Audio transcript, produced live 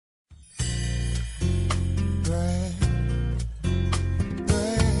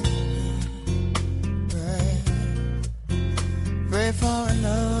pray for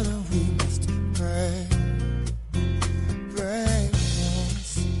another. We must pray. Pray.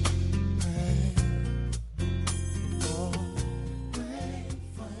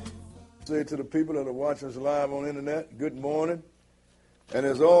 Say to the people that are watching us live on the internet, good morning. And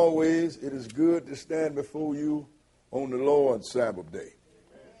as always, it is good to stand before you on the Lord's Sabbath day.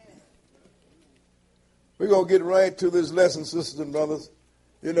 We're going to get right to this lesson, sisters and brothers.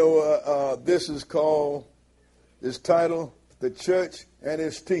 You know, this is titled, The Church and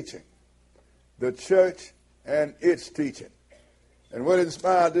Its Teaching. The Church and Its Teaching. And what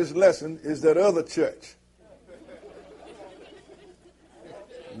inspired this lesson is that other church.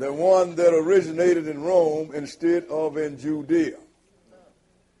 The one that originated in Rome instead of in Judea.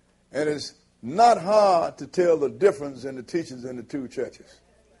 And it's not hard to tell the difference in the teachings in the two churches.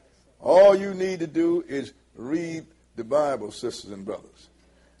 All you need to do is read the Bible, sisters and brothers.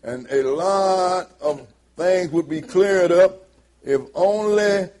 And a lot of things would be cleared up if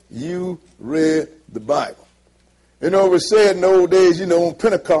only you read the Bible. You know, it was said in the old days, you know, on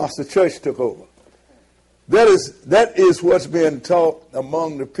Pentecost, the church took over. That is what's being taught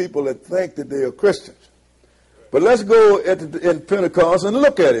among the people that think that they are Christians. But let's go in Pentecost and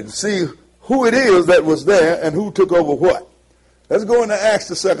look at it and see who it is that was there and who took over what. Let's go into Acts,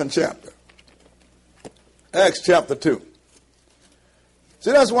 the 2nd chapter. Acts chapter 2.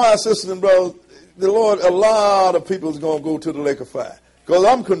 See, that's why, sisters and brothers, the Lord, a lot of people is going to go to the lake of fire. Because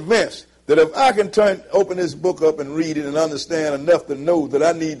I'm convinced that if I can open this book up and read it and understand enough to know that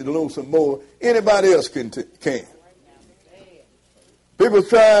I need to know some more, anybody else can. People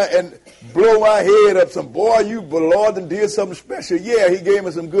try and blow my head up. Some boy, you, but Lord, and did something special. Yeah, he gave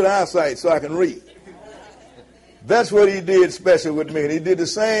me some good eyesight so I can read. That's what he did special with me. And he did the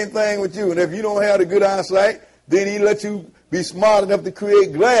same thing with you. And if you don't have the good eyesight, then he let you be smart enough to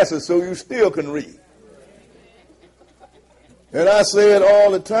create glasses so you still can read. And I say it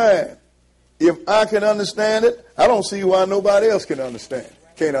all the time. If I can understand it, I don't see why nobody else can't understand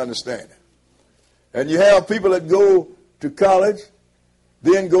it. And you have people that go to college,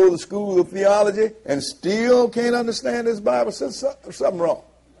 then go to school of theology, and still can't understand this Bible. Says something wrong.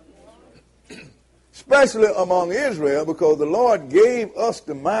 Especially among Israel, because the Lord gave us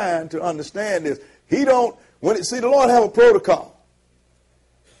the mind to understand this. The Lord have a protocol.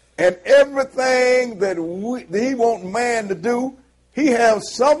 And everything that he wants man to do, he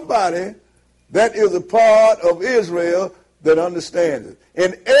has somebody that is a part of Israel that understands it.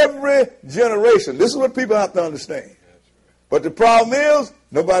 In every generation, this is what people have to understand. But the problem is,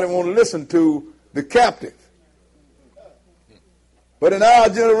 nobody wants to listen to the captive. But in our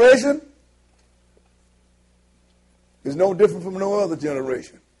generation, it's no different from no other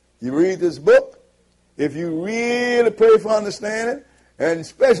generation. You read this book, if you really pray for understanding, and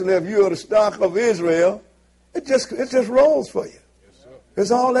especially if you're the stock of Israel, it just rolls for you. Yes,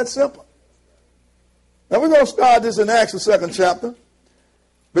 it's all that simple. Now we're going to start this in Acts, the 2nd chapter,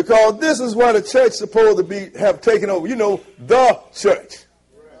 because this is where the church is supposed to have taken over. You know, the church.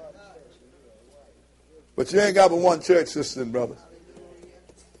 But you ain't got but one church, sisters and brothers.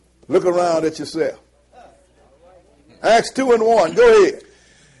 Look around at yourself. Acts 2:1. Go ahead.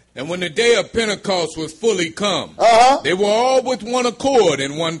 And when the day of Pentecost was fully come, they were all with one accord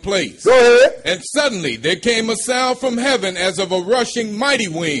in one place. Go ahead. And suddenly there came a sound from heaven as of a rushing mighty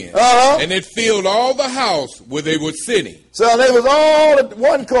wind, and it filled all the house where they were sitting. So they was all at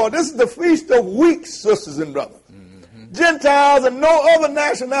one accord. This is the Feast of Weeks, sisters and brothers. Mm-hmm. Gentiles and no other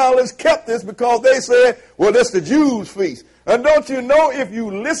nationalities kept this because they said, well, that's the Jews' feast. And don't you know, if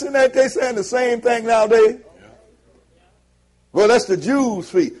you listen at they saying the same thing nowadays? Well, that's the Jews'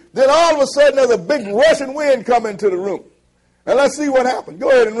 feast. Then all of a sudden there's a big rushing wind come into the room. And let's see what happened. Go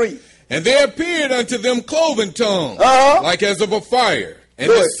ahead and read. And there appeared unto them cloven tongues, like as of a fire, and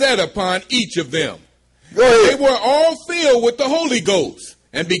it sat upon each of them. Go ahead. They were all filled with the Holy Ghost,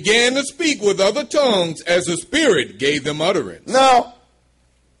 and began to speak with other tongues as the Spirit gave them utterance. Now,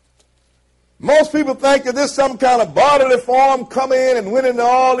 most people think that this some kind of bodily form come in and went into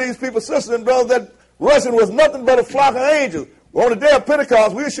all these people, sisters and brothers, that rushing was nothing but a flock of angels. Well, on the day of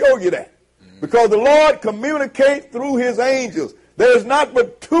Pentecost, we'll show you that. Because the Lord communicates through his angels. There is not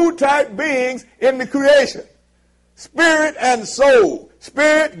but two type beings in the creation. Spirit and soul.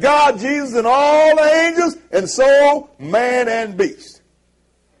 Spirit, God, Jesus, and all the angels. And soul, man and beast.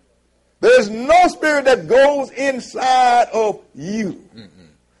 There's no spirit that goes inside of you.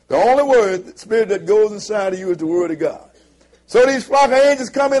 The only spirit that goes inside of you is the word of God. So these flock of angels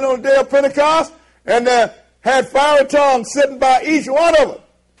come in on the day of Pentecost, and had fiery tongues sitting by each one of them.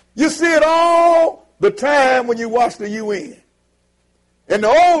 You see it all the time when you watch the UN. In the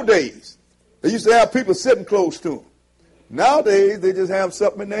old days, they used to have people sitting close to them. Nowadays, they just have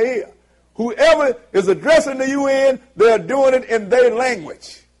something in their ear. Whoever is addressing the UN, they're doing it in their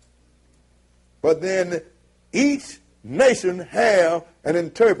language. But then each nation have an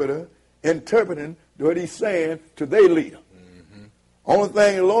interpreter interpreting what he's saying to their leader. Mm-hmm. Only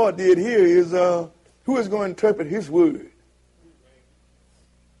thing the Lord did here is who is going to interpret his word?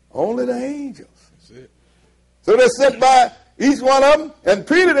 Only the angels. That's it. So they're sent by each one of them, and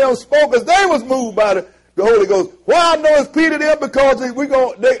Peter them spoke as they was moved by the Holy Ghost. Why I know it's Peter them? Because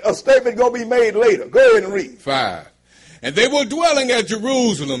a statement going to be made later. Go ahead and read. 5. And they were dwelling at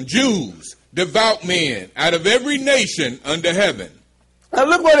Jerusalem, Jews, devout men, out of every nation under heaven. Now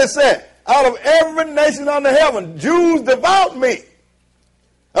look what it said. Out of every nation under heaven, Jews, devout men.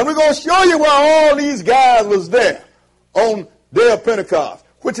 And we're going to show you why all these guys was there on day of Pentecost,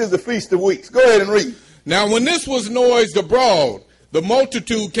 which is the Feast of Weeks. Go ahead and read. Now when this was noised abroad, the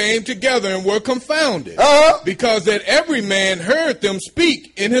multitude came together and were confounded, because that every man heard them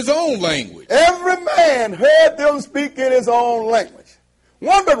speak in his own language. Every man heard them speak in his own language.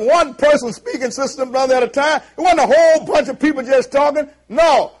 But one person speaking, sister and brother, at a time. It wasn't a whole bunch of people just talking.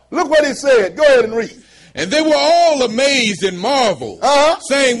 No. Look what he said. Go ahead and read. And they were all amazed and marveled,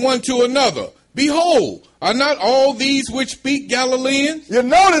 saying one to another, Behold, are not all these which speak Galileans? You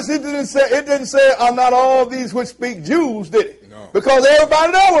notice it didn't say are not all these which speak Jews, did it? No. Because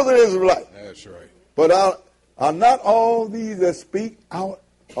everybody there was an Israelite. That's right. But are not all these that speak out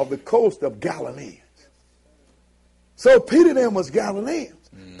of the coast of Galileans? So Peter them was Galileans.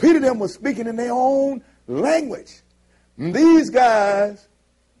 Mm-hmm. Peter them was speaking in their own language. And these guys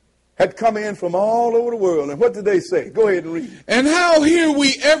had come in from all over the world. And what did they say? Go ahead and read. And how hear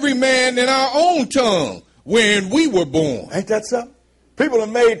we every man in our own tongue wherein we were born? Ain't that something? People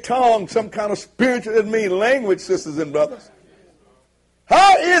have made tongue some kind of spiritual, it means language, sisters and brothers.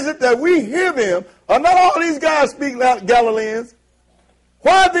 How is it that we hear them? Are not all these guys speak Galileans?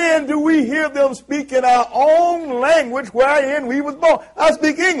 Why then do we hear them speak in our own language wherein we was born? I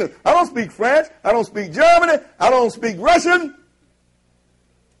speak English. I don't speak French. I don't speak German. I don't speak Russian.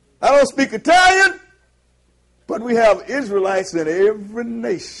 I don't speak Italian. But we have Israelites in every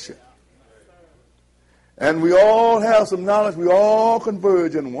nation. And we all have some knowledge. We all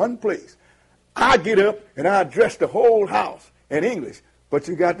converge in one place. I get up and I address the whole house in English. But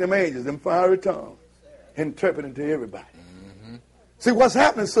you got them angels, them fiery tongues, interpreting to everybody. Mm-hmm. See, what's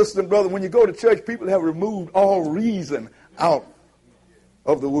happening, sister and brother, when you go to church, people have removed all reason out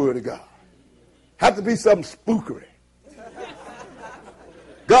of the Word of God. Have to be something spookery.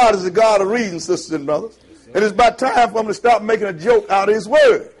 God is a God of reason, sisters and brothers. And it's about time for him to stop making a joke out of his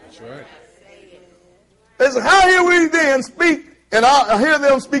word. That's right. It's how hear we then speak, and I hear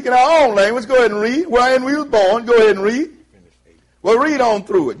them speak in our own language. Go ahead and read. Wherein we was born. Go ahead and read. Well, read on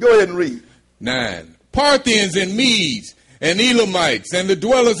through it. Go ahead and read. 9. Parthians and Medes and Elamites and the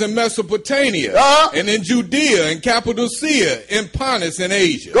dwellers in Mesopotamia and in Judea and Cappadocia, in Pontus and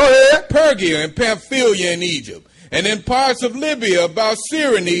Asia. Go ahead. Pergia and Pamphylia in Egypt, and in parts of Libya about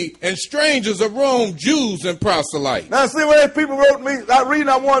Cyrene, and strangers of Rome, Jews and proselytes. Now, see, when people wrote me,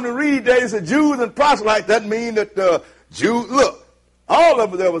 I wanted to read, they said Jews and proselytes. That means that Jews, look, all of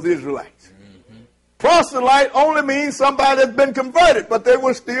them there was Israelites. Proselyte only means somebody that's been converted, but they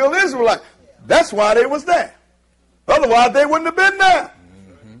were still Israelites. That's why they was there. Otherwise, they wouldn't have been there.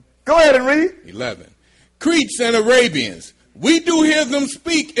 Mm-hmm. Go ahead and read. 11. Cretes and Arabians, we do hear them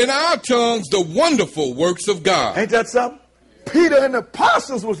speak in our tongues the wonderful works of God. Ain't that something? Peter and the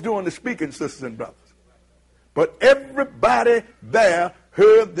apostles was doing the speaking, sisters and brothers. But everybody there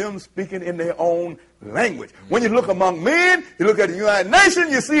heard them speaking in their own language. When you look among men, you look at the United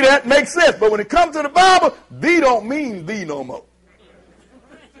Nations, you see that makes sense. But when it comes to the Bible, thee don't mean thee no more.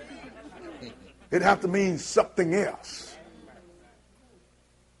 It have to mean something else.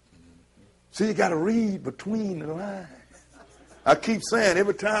 So you got to read between the lines. I keep saying,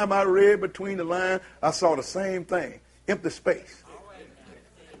 every time I read between the lines, I saw the same thing. Empty space.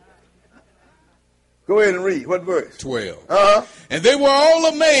 Go ahead and read. What verse? 12. And they were all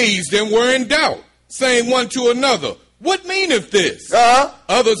amazed and were in doubt, saying one to another, What meaneth this?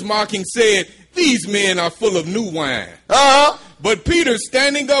 Others mocking said, These men are full of new wine. But Peter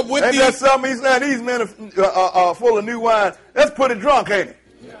standing up with ain't that something he's saying? These men are full of new wine. That's pretty drunk, ain't it?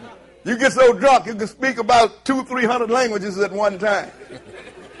 You get so drunk, you can speak about 200-300 languages at one time.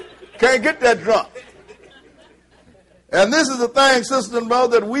 Can't get that drunk. And this is the thing, sister and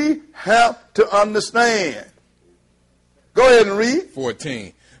brother, that we have to understand. Go ahead and read.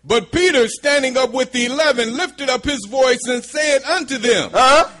 14. But Peter, standing up with the 11, lifted up his voice and said unto them,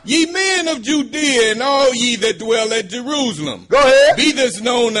 Ye men of Judea, and all ye that dwell at Jerusalem, go ahead. Be this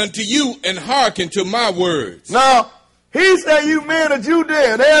known unto you, and hearken to my words. Now, He said, you men of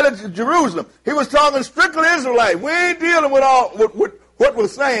Judea and there at Jerusalem. He was talking strictly Israelite. We ain't dealing with what we're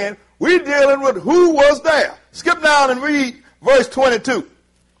saying. We're dealing with who was there. Skip down and read verse 22.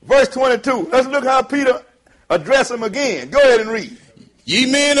 Verse 22. Let's look how Peter addressed him again. Go ahead and read. Ye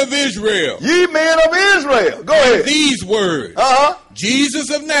men of Israel. Ye men of Israel. Go ahead. These words. Jesus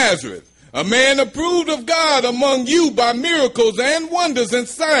of Nazareth, a man approved of God among you by miracles and wonders and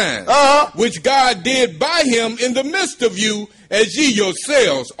signs, which God did by him in the midst of you, as ye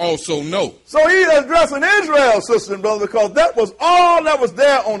yourselves also know. So he's addressing Israel, sisters and brothers, because that was all that was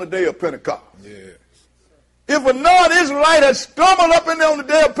there on the day of Pentecost. Yes. If a non-Israelite had stumbled up in there on the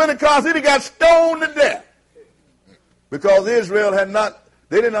day of Pentecost, he'd have got stoned to death. Because Israel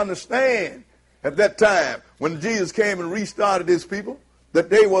they didn't understand at that time when Jesus came and restarted his people, that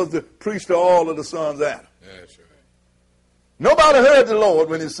they was the priest of all of the sons of Adam. That's right. Nobody heard the Lord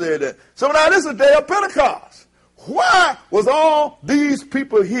when he said that. So now this is the day of Pentecost. Why was all these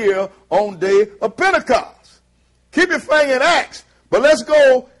people here on day of Pentecost? Keep your finger in Acts. But let's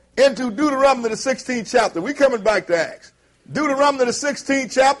go into Deuteronomy the 16th chapter. We're coming back to Acts. Deuteronomy the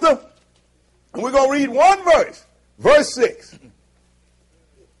 16th chapter. And we're going to read one verse. Verse 6.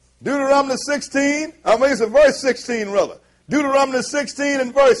 Deuteronomy 16. It's verse 16 rather. Deuteronomy 16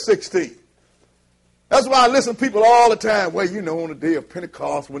 and verse 16. That's why I listen to people all the time. Well, on the day of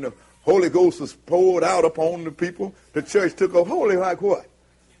Pentecost when the Holy Ghost was poured out upon the people, the church took off. Holy like what?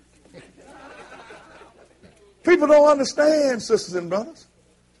 People don't understand, sisters and brothers.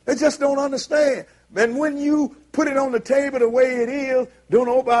 They just don't understand. And when you put it on the table the way it is, don't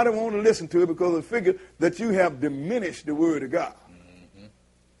nobody want to listen to it because they figure that you have diminished the word of God. Mm-hmm.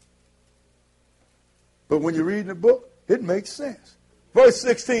 But when you read the book, it makes sense. Verse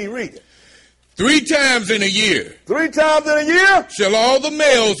 16, read it. 3 times in a year. 3 times in a year. Shall all the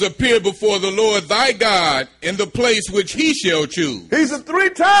males appear before the Lord thy God in the place which he shall choose. He said 3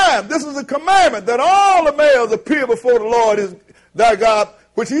 times. This is a commandment that all the males appear before the Lord thy God,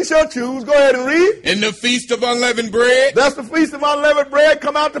 which he shall choose. Go ahead and read. In the feast of unleavened bread. That's the feast of unleavened bread.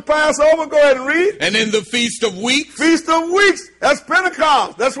 Come out to Passover. Go ahead and read. And in the feast of weeks. Feast of weeks. That's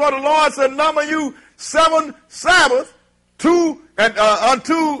Pentecost. That's what the Lord said, number you 7 Sabbaths. 2 and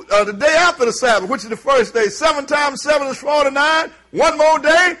unto the day after the Sabbath, which is the first day. 7 times 7 is 49. One more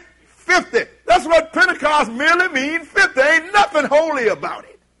day, 50. That's what Pentecost merely means, 50. Ain't nothing holy about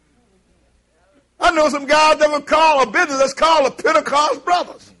it. I know some guys that would call a business that's called the Pentecost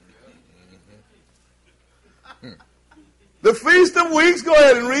Brothers. The Feast of Weeks, go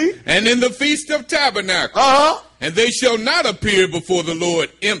ahead and read. And in the Feast of Tabernacles. And they shall not appear before the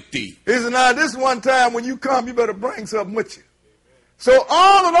Lord empty. He said, now this one time when you come, you better bring something with you. So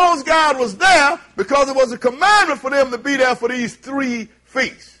all of those guys was there because it was a commandment for them to be there for these 3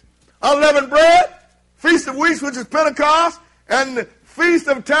 feasts. Unleavened bread, Feast of Weeks, which is Pentecost, and the Feast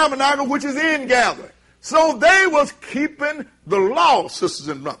of Tabernacle, which is Ingathering. So they was keeping the law, sisters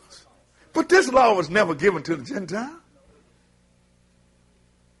and brothers. But this law was never given to the Gentiles.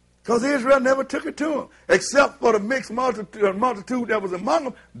 Because Israel never took it to them. Except for the mixed multitude that was among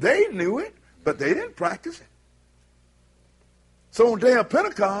them. They knew it, but they didn't practice it. So on the day of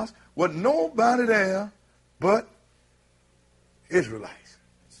Pentecost, was nobody there but Israelites.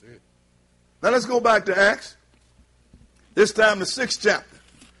 That's it. Now let's go back to Acts. This time the 6th chapter.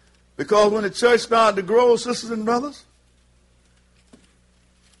 Because when the church started to grow, sisters and brothers,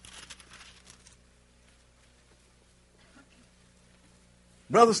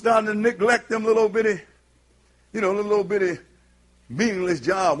 brothers started to neglect them little bitty meaningless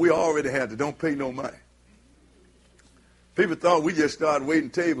job we already had that don't pay no money. People thought we just started waiting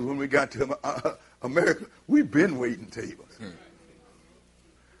tables when we got to America. We've been waiting tables.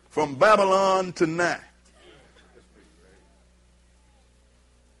 From Babylon to now.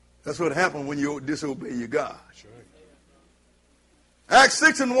 That's what happened when you disobey your God. Acts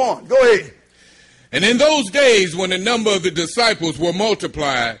 6 and 1. Go ahead. And in those days when the number of the disciples were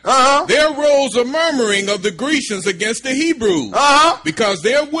multiplied, there arose a murmuring of the Grecians against the Hebrews, because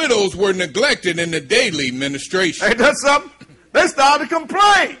their widows were neglected in the daily ministration. Ain't that something? They started to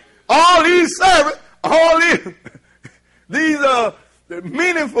complain. All these servants, these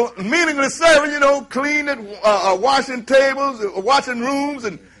meaningless servants, cleaning, washing tables, washing rooms,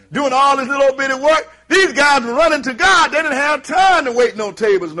 and doing all this little bitty work. These guys were running to God. They didn't have time to wait no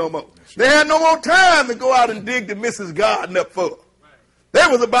tables no more. They had no more time to go out and dig the Mrs. Garden up for. They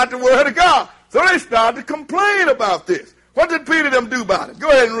was about the word of God. So they started to complain about this. What did Peter them do about it? Go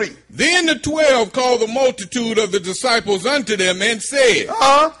ahead and read. Then the 12 called the multitude of the disciples unto them and said,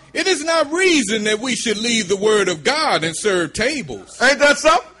 It is not reason that we should leave the word of God and serve tables. Ain't that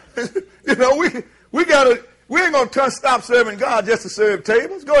something? we We ain't going to stop serving God just to serve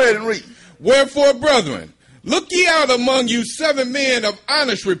tables. Go ahead and read. Wherefore, brethren, look ye out among you 7 men of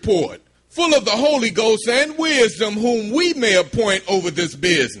honest report, full of the Holy Ghost and wisdom, whom we may appoint over this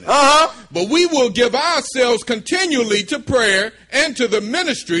business. But we will give ourselves continually to prayer and to the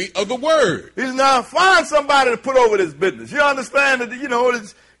ministry of the word. He says, now find somebody to put over this business. You understand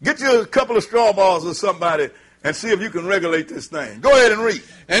that, get you a couple of straw balls or somebody and see if you can regulate this thing. Go ahead and read.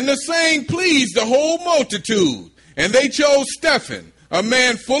 And the saying pleased the whole multitude. And they chose Stephen, a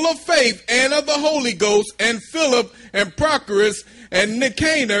man full of faith and of the Holy Ghost, and Philip and Prochorus and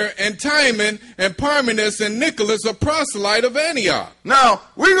Nicanor and Timon and Parmenas and Nicholas, a proselyte of Antioch. Now,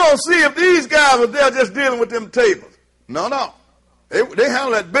 we're going to see if these guys were there just dealing with them tables. No. They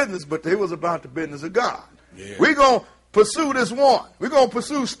handled that business, but they was about the business of God. Yeah. We're going to pursue this one. We're going to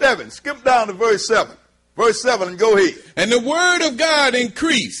pursue Stephen. Skip down to verse 7. Verse 7 and go ahead. And the word of God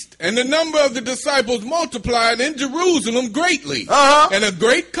increased, and the number of the disciples multiplied in Jerusalem greatly. And a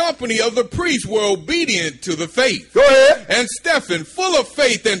great company of the priests were obedient to the faith. Go ahead. And Stephen, full of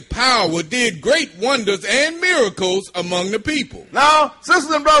faith and power, did great wonders and miracles among the people. Now,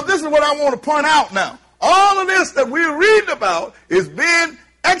 sisters and brothers, this is what I want to point out now. All of this that we're reading about is being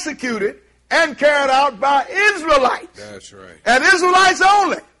executed and carried out by Israelites. That's right. And Israelites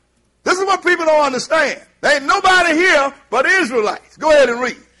only. This is what people don't understand. There ain't nobody here but Israelites. Go ahead and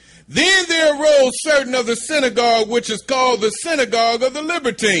read. Then there arose certain of the synagogue, which is called the synagogue of the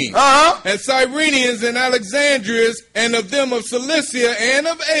Libertines, and Cyrenians and Alexandrians, and of them of Cilicia and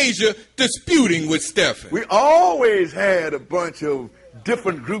of Asia, disputing with Stephen. We always had a bunch of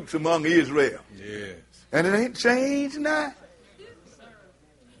different groups among Israel. Yes. And it ain't changed now.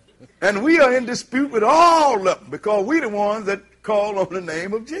 And we are in dispute with all of them because we the ones that call on the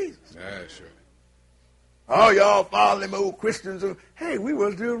name of Jesus. That's right. Oh, y'all follow them old Christians. Hey, we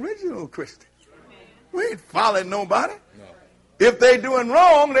was the original Christians. We ain't following nobody. No. If they doing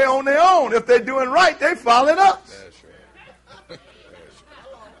wrong, they on their own. If they doing right, they following us. That's right.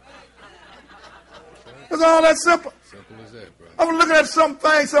 It's all that simple. Simple as that, brother. I'm looking at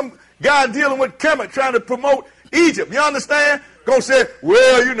some guy dealing with Kemet trying to promote Egypt. You understand? Gonna say,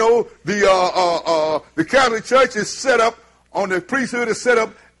 well, the Catholic Church is set up on the priesthood is set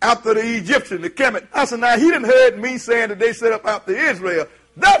up after the Egyptian, the Kemet. I said, now he didn't heard me saying that they set up after Israel.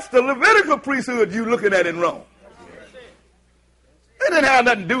 That's the Levitical priesthood you looking at in Rome. It didn't have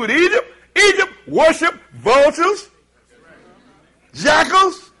nothing to do with Egypt. Egypt worshiped vultures,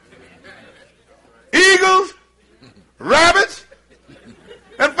 jackals, eagles, rabbits.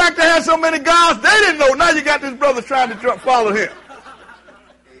 In fact, they had so many gods they didn't know. Now you got this brother trying to follow him.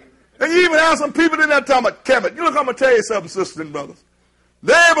 And you even have some people in there talking about Kemet. You look, I'm going to tell you something, sisters and brothers.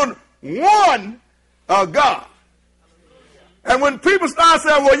 There was one God. And when people start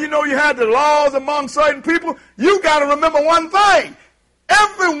saying, well, you had the laws among certain people, you got to remember one thing.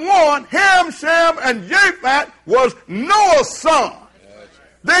 Everyone, Ham, Shem, and Japheth, was Noah's son.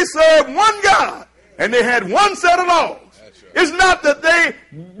 They served one God, and they had one set of laws. It's not that they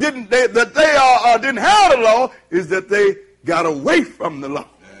didn't have the law, it's that they got away from the law.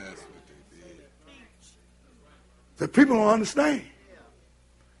 The people don't understand.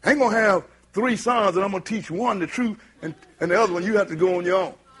 I ain't going to have 3 sons and I'm going to teach one the truth and the other one you have to go on your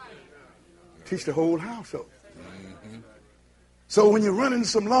own. Teach the whole household. Mm-hmm. So when you run into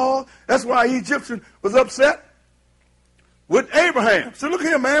some law, that's why Egyptian was upset with Abraham. So look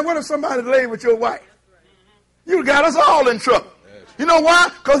here, man, what if somebody laid with your wife? You got us all in trouble. You know why?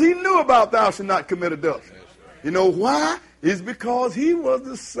 Because he knew about thou shalt not commit adultery. You know why? It's because he was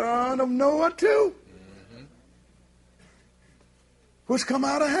the son of Noah too. Which come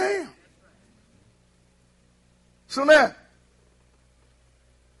out of Ham. So now,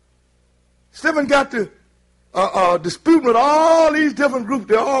 Stephen got to disputing with all these different groups.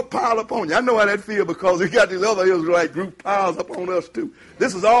 They all pile up on you. I know how that feels because we got these other Israelite group piles up on us too.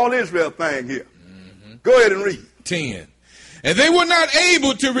 This is all Israel thing here. Mm-hmm. Go ahead and read. 10. And they were not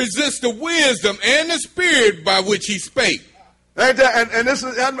able to resist the wisdom and the spirit by which he spake. And this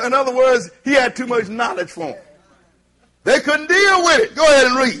is, in other words, he had too much knowledge for them. They couldn't deal with it. Go ahead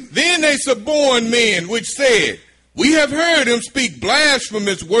and read. Then they suborned men, which said, we have heard him speak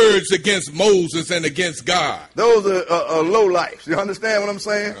blasphemous words against Moses and against God. Those are low lives. You understand what I'm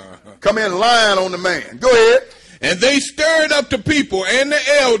saying? Come in lying on the man. Go ahead. And they stirred up the people and the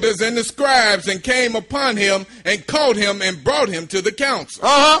elders and the scribes and came upon him and caught him and brought him to the council.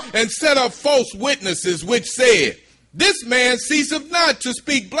 And set up false witnesses, which said, this man ceaseth not to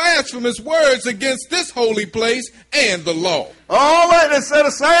speak blasphemous words against this holy place and the law. All right, they said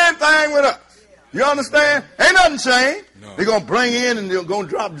the same thing with us. You understand? Ain't nothing changed. No. They're going to bring in and they're going to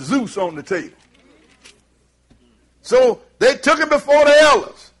drop Zeus on the table. So they took him before the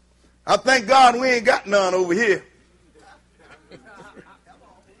elders. I thank God we ain't got none over here.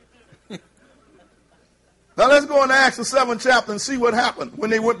 Now let's go into Acts the 7th chapter and see what happened when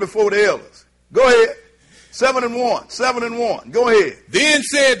they went before the elders. Go ahead. 7 and 1. Go ahead. Then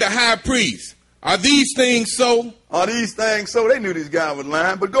said the high priest, are these things so? Are these things so? They knew these guys was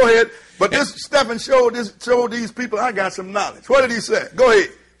lying, but go ahead. But this Stephen showed these people I got some knowledge. What did he say? Go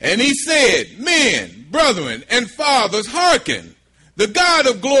ahead. And he said, men, brethren, and fathers, hearken. The God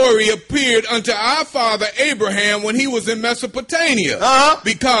of glory appeared unto our father Abraham when he was in Mesopotamia,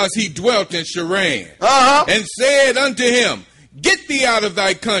 because he dwelt in Sharan, and said unto him, get thee out of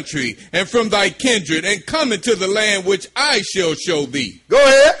thy country and from thy kindred, and come into the land which I shall show thee. Go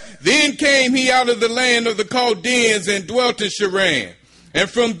ahead. Then came he out of the land of the Chaldeans and dwelt in Sharan. And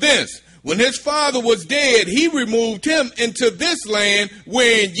from thence, when his father was dead, he removed him into this land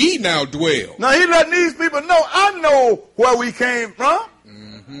wherein ye now dwell. Now he letting these people know, I know where we came from.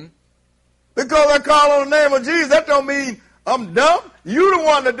 Mm-hmm. Because I call on the name of Jesus, that don't mean I'm dumb. You the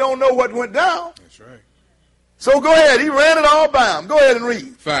one that don't know what went down. That's right. So go ahead. He ran it all by him. Go ahead and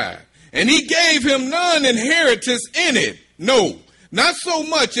read. 5. And he gave him none inheritance in it. No, not so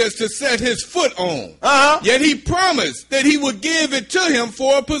much as to set his foot on. Yet he promised that he would give it to him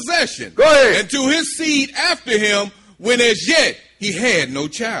for a possession. Go ahead. And to his seed after him, when as yet he had no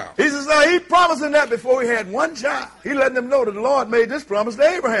child. He says, now he promised him that before he had one child. He letting them know that the Lord made this promise to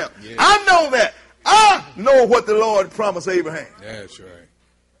Abraham. Yeah. I know that. I know what the Lord promised Abraham. That's right.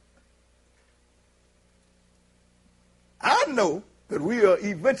 I know that we are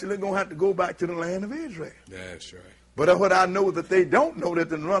eventually going to have to go back to the land of Israel. That's right. But what I know that they don't know that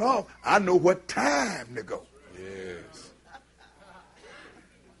they run off, I know what time to go. Yes.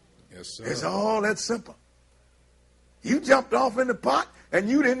 Yes, sir. It's all that simple. You jumped off in the pot and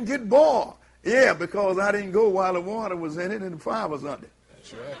you didn't get boiled. Yeah, because I didn't go while the water was in it and the fire was under.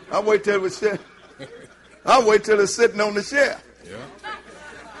 That's right. I'll wait till it was I'll wait till it's sitting on the shelf. Yeah.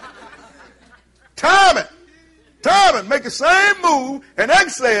 Time it. Make the same move and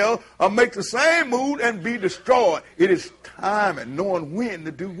excel, or make the same move and be destroyed. It is timing, knowing when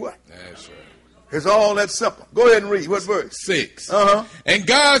to do what. That's right. It's all that simple. Go ahead and read. What verse? 6. And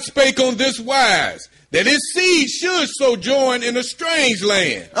God spake on this wise, that his seed should sojourn in a strange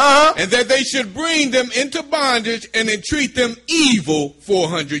land, and that they should bring them into bondage and entreat them evil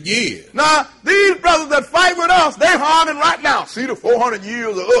 400 years. Now, these brothers that fight with us, they harming right now. See, the 400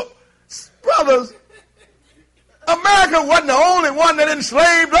 years are up. Brothers, America wasn't the only one that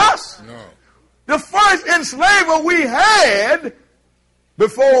enslaved us. No. The first enslaver we had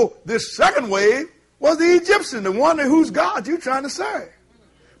before this second wave was the Egyptian, the one whose God you're trying to serve.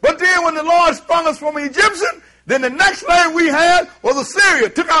 But then when the Lord sprung us from Egyptian, then the next slave we had was Assyria.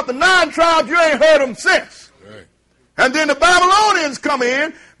 Took out the 9 tribes, you ain't heard them since. Right. And then the Babylonians come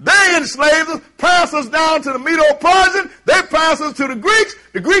in, they enslaved us, passed us down to the Medo-Persian, they passed us to the Greeks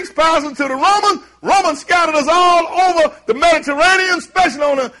passed us to the Romans scattered us all over the Mediterranean, especially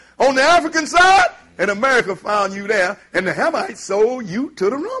on the African side, and America found you there, and the Hamites sold you to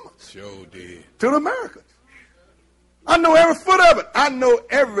the Romans. Sure did. To the Americans. I know every foot of it. I know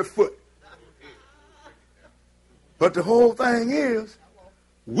every foot. But the whole thing is,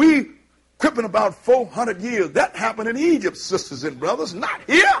 we cripping about 400 years. That happened in Egypt, sisters and brothers, not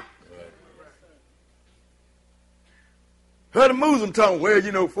here. Heard a Muslim talking,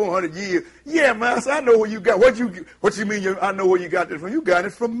 well, 400 years. Yeah, master, I know where you got. What you mean? I know where you got this from? You got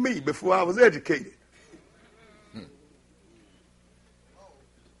it from me before I was educated.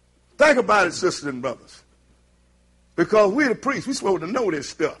 Think about it, sisters and brothers. Because we're the priests. We're supposed to know this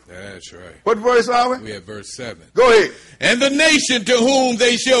stuff. That's right. What verse are we? We at verse 7. Go ahead. And the nation to whom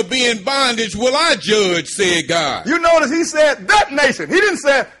they shall be in bondage will I judge, said God. You notice he said that nation. He didn't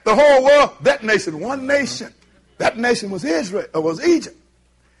say the whole world. That nation, one nation. That nation was Israel, or was Egypt.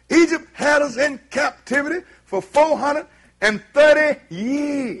 Egypt had us in captivity for 430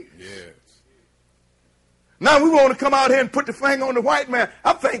 years. Yes. Now we want to come out here and put the finger on the white man.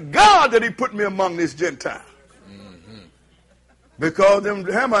 I thank God that he put me among this Gentile. Because them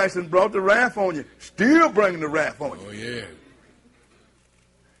Hamites brought the wrath on you. Still bringing the wrath on you. Oh, yeah.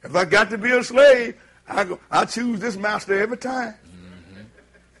 If I got to be a slave, I choose this master every time. Mm-hmm.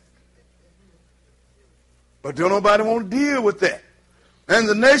 But don't nobody want to deal with that. And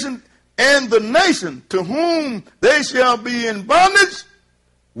the nation to whom they shall be in bondage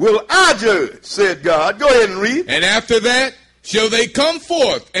will I judge, said God. Go ahead and read. And after that shall they come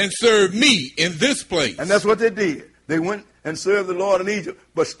forth and serve me in this place. And that's what they did. They went and served the Lord in Egypt.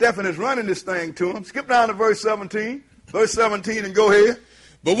 But Stephen is running this thing to them. Skip down to verse 17. Verse 17 and go ahead.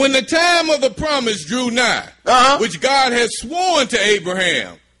 But when the time of the promise drew nigh, which God had sworn to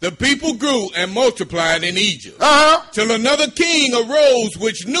Abraham, the people grew and multiplied in Egypt, till another king arose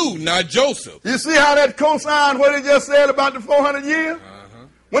which knew not Joseph. You see how that co-signed what he just said about the 400 years?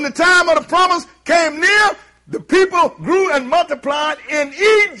 When the time of the promise came near, the people grew and multiplied in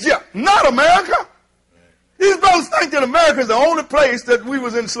Egypt, not America. These brothers think that America is the only place that we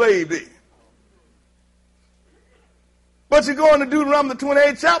was enslaved in. But you go into Deuteronomy the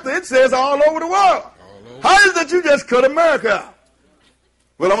 28th chapter, it says all over the world. How is it that you just cut America out?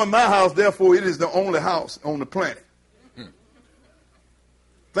 Well, I'm in my house, therefore it is the only house on the planet.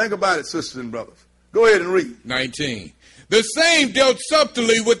 Think about it, sisters and brothers. Go ahead and read. 19. The same dealt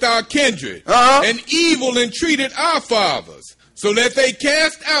subtly with our kindred, and evil entreated our fathers, so that they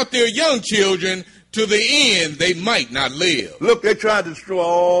cast out their young children to the end they might not live. Look, they tried to destroy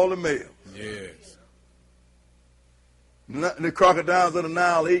all the males. Yes. The crocodiles of the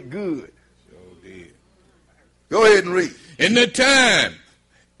Nile ate good. So did. Go ahead and read. In the time,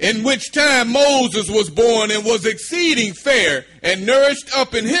 in which time Moses was born and was exceeding fair and nourished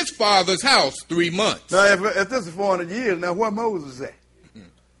up in his father's house 3 months. Now, if this is 400 years, now where Moses at? Right.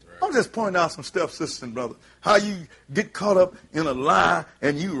 I'm just pointing out some stuff, sisters and brothers. How you get caught up in a lie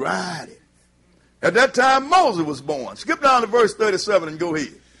and you ride it. At that time, Moses was born. Skip down to verse 37 and go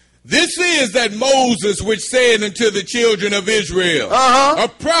ahead. This is that Moses which said unto the children of Israel, a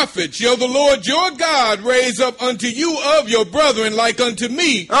prophet shall the Lord your God raise up unto you of your brethren like unto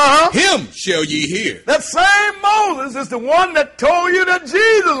me, him shall ye hear. That same Moses is the one that told you that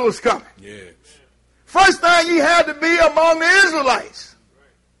Jesus was coming. Yes. First thing he had to be among the Israelites.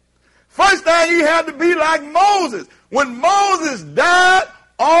 First thing he had to be like Moses. When Moses died,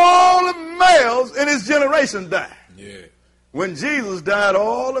 all the males in his generation died. Yeah. When Jesus died,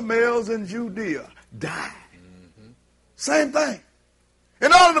 all the males in Judea died. Same thing.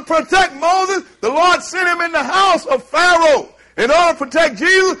 In order to protect Moses, the Lord sent him in the house of Pharaoh. In order to protect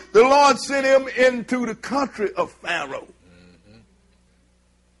Jesus, the Lord sent him into the country of Pharaoh.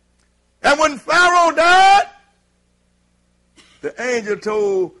 And when Pharaoh died, the angel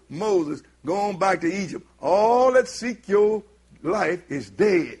told Moses, go on back to Egypt. All that seek your life is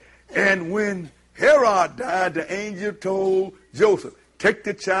dead. And when Herod died, the angel told Joseph, take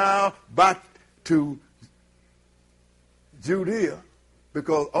the child back to Judea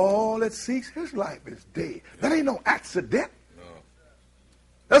because all that seeks his life is dead. That ain't no accident. No.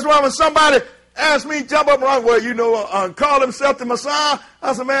 That's why when somebody asks me, jump up and run, well, you know, call himself the Messiah,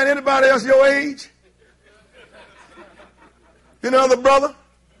 I said, man, anybody else your age? You know, the brother?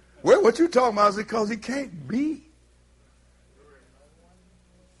 Well, what you talking about is because he can't be.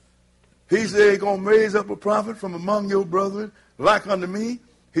 He said, he's going to raise up a prophet from among your brethren, like unto me.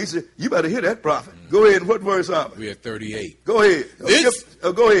 He said, you better hear that prophet. Go ahead. What verse are we? We're at 38. Go ahead.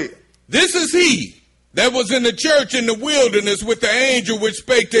 Go ahead. This is he that was in the church in the wilderness with the angel which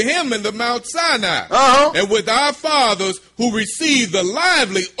spake to him in the Mount Sinai. And with our fathers who received the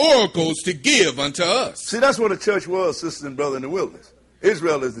lively oracles to give unto us. See, that's what the church was, sisters and brothers, in the wilderness.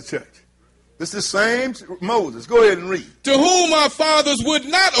 Israel is the church. It's the same Moses. Go ahead and read. To whom our fathers would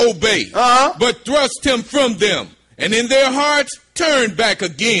not obey, but thrust him from them, and in their hearts turned back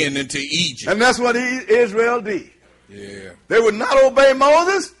again into Egypt. And that's what Israel did. Yeah. They would not obey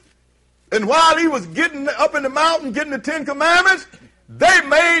Moses, and while he was getting up in the mountain, getting the 10 Commandments, they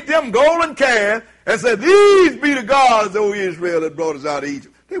made them golden calves and said, these be the gods, O Israel, that brought us out of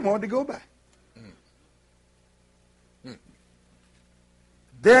Egypt. They wanted to go back.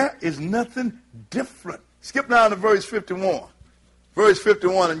 There is nothing different. Skip down to verse 51. Verse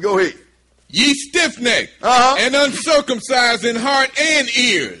 51 and go ahead. Ye stiff-necked and uncircumcised in heart and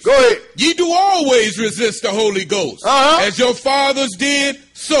ears. Go ahead. Ye do always resist the Holy Ghost. As your fathers did,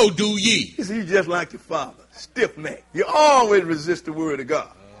 so do ye. You see, you just like your father. Stiff-necked. You always resist the word of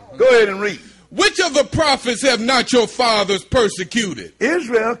God. Go ahead and read. Which of the prophets have not your fathers persecuted?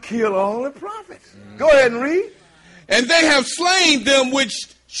 Israel killed all the prophets. Go ahead and read. And they have slain them which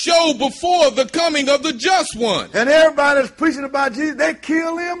show before the coming of the just one. And everybody that's preaching about Jesus, they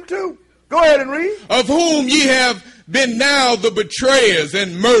kill him too. Go ahead and read. Of whom ye have been now the betrayers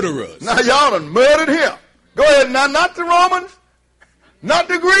and murderers. Now y'all done murdered him. Go ahead now, not the Romans, not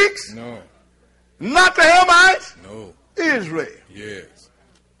the Greeks, no, not the Hamites, no, Israel. Yes.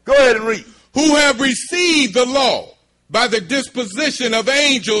 Go ahead and read. Who have received the law by the disposition of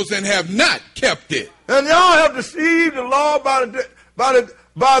angels and have not kept it. And y'all have received the law by the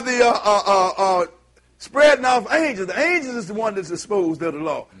spreading out of angels. The angels is the one that's disposed of the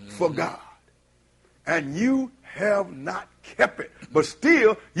law for God. And you have not kept it. But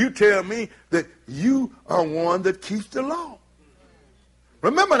still, you tell me that you are one that keeps the law.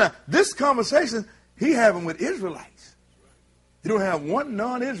 Remember now, this conversation he having with Israelites. You don't have one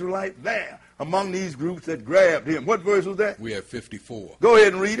non-Israelite there among these groups that grabbed him. What verse was that? We have 54. Go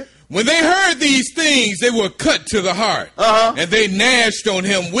ahead and read it. When they heard these things, they were cut to the heart, and they gnashed on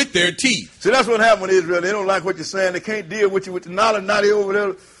him with their teeth. See, that's what happened with Israel. They don't like what you're saying. They can't deal with you with the naughty over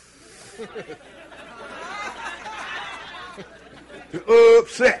there. You're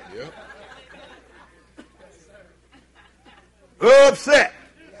upset. Yep. Upset.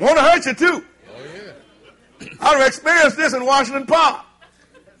 Want to hurt you too. Oh, yeah. I've experienced this in Washington Park.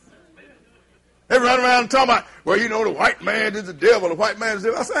 They run around talking about, well, you know, the white man is the devil, the white man is the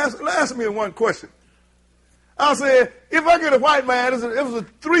devil. I said, answer me one question. I said, if I get a white man, it was a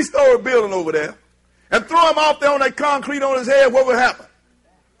 3-story building over there, and throw him off there on that concrete on his head, what would happen?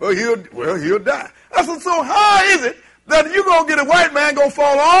 Well, he'll die. I said, so how is it that you're going to get a white man going to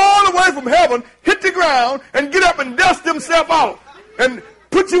fall all the way from heaven, hit the ground, and get up and dust himself off, and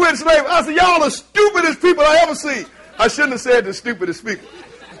put you in slavery? I said, y'all the stupidest people I ever see. I shouldn't have said the stupidest people.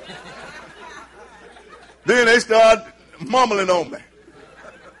 Then they start mumbling on me.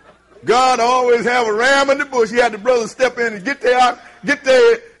 God always have a ram in the bush. He had the brothers step in and get their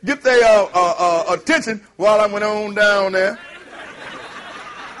attention while I went on down there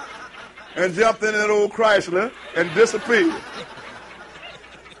and jumped in that old Chrysler and disappeared.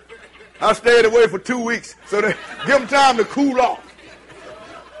 I stayed away for 2 weeks so they give them time to cool off.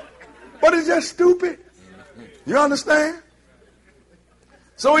 But it's just stupid. You understand?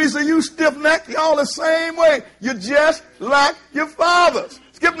 So he said, you stiff-necked, y'all the same way. You're just like your fathers.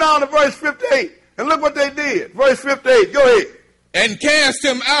 Skip down to verse 58, and look what they did. Verse 58, go ahead. And cast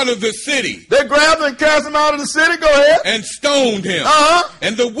him out of the city. They grabbed him and cast him out of the city, go ahead. And stoned him.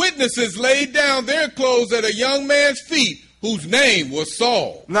 And the witnesses laid down their clothes at a young man's feet, whose name was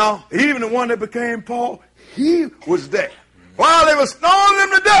Saul. Now, even the one that became Paul, he was there. While they were stoning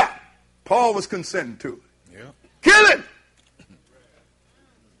him to death, Paul was consenting to it. Yeah. Kill him.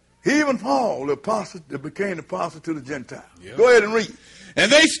 Even Paul, the apostle, that became the apostle to the Gentiles. Yep. Go ahead and read.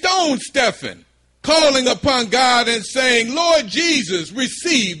 And they stoned Stephen, calling upon God and saying, Lord Jesus,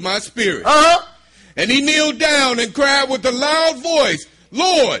 receive my spirit. And he kneeled down and cried with a loud voice,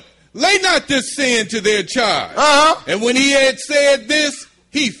 Lord, lay not this sin to their charge. And when he had said this,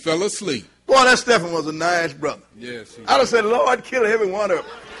 he fell asleep. Boy, that Stephen was a nice brother. Yes. I'd have said, Lord, kill every one of them.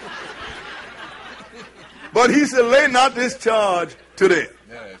 But he said, lay not this charge to them.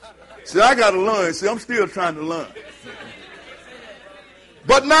 See, I got to learn. See, I'm still trying to learn.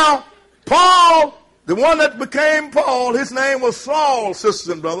 But now, Paul, the one that became Paul, his name was Saul, sisters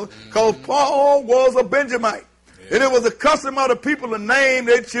and brothers, because Paul was a Benjamite. And it was a custom of the people to name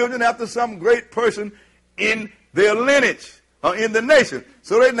their children after some great person in their lineage or in the nation.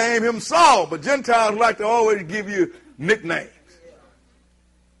 So they named him Saul. But Gentiles like to always give you nicknames.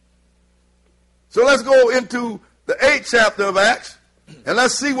 So let's go into the 8th chapter of Acts. And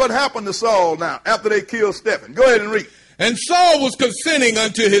let's see what happened to Saul now after they killed Stephen. Go ahead and read. And Saul was consenting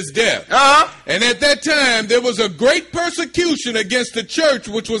unto his death. And at that time there was a great persecution against the church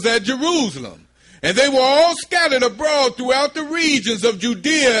which was at Jerusalem. And they were all scattered abroad throughout the regions of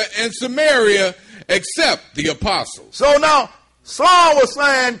Judea and Samaria, except the apostles. So now Saul was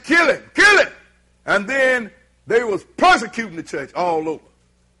saying, kill him, kill him. And then they was persecuting the church all over.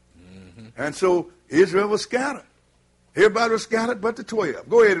 And so Israel was scattered. Everybody was scattered but the 12.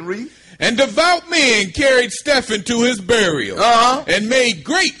 Go ahead and read. And devout men carried Stephen to his burial and made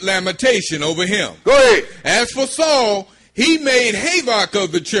great lamentation over him. Go ahead. As for Saul, he made havoc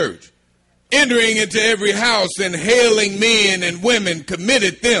of the church, entering into every house and hailing men and women,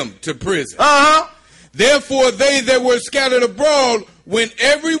 committed them to prison. Therefore they that were scattered abroad went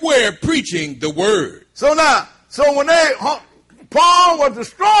everywhere preaching the word. So now, when Paul was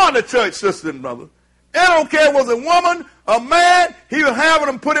destroying the church, sisters and brothers, I don't care if it was a woman, a man, he was having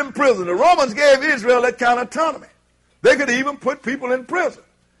them put in prison. The Romans gave Israel that kind of autonomy. They could even put people in prison.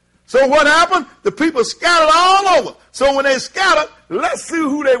 So what happened? The people scattered all over. So when they scattered, let's see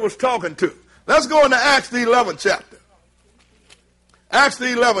who they was talking to. Let's go into Acts the 11th chapter. Acts the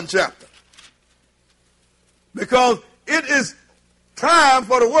 11th chapter. Because it is time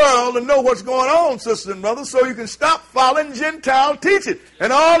for the world to know what's going on, sisters and brothers, so you can stop following Gentile teaching.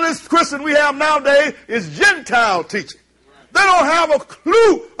 And all this Christian we have nowadays is Gentile teaching. They don't have a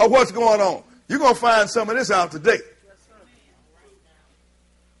clue of what's going on. You're going to find some of this out today.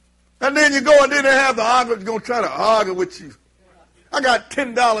 And then you go and then they have the argument, going to try to argue with you. I got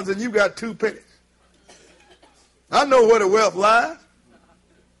 $10 and you got 2 pennies. I know where the wealth lies.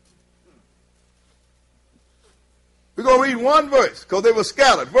 We're going to read one verse because they were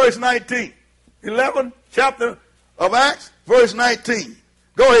scattered. Verse 19. 11th chapter of Acts, verse 19.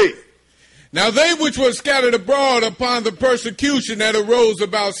 Go ahead. Now they which were scattered abroad upon the persecution that arose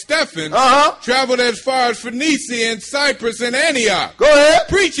about Stephen traveled as far as Phoenicia and Cyprus and Antioch. Go ahead.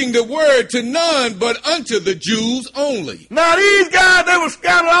 Preaching the word to none but unto the Jews only. Now these guys, they were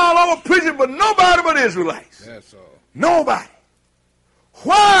scattered all over preaching, but nobody but Israelites. That's all. Nobody.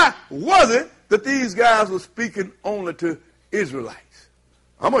 Why was it that these guys were speaking only to Israelites?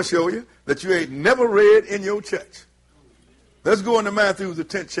 I'm going to show you that you ain't never read in your church. Let's go into Matthew, the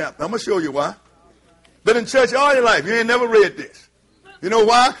 10th chapter. I'm going to show you why. Been in church all your life. You ain't never read this. You know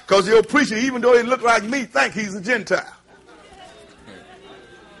why? Because your preacher, even though he look like me, think he's a Gentile.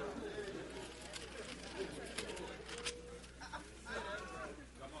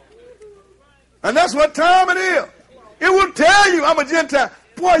 And that's what time it is. It will tell you I'm a Gentile.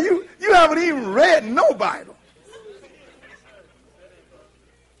 Boy, you haven't even read no Bible.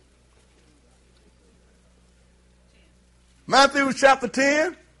 Matthew chapter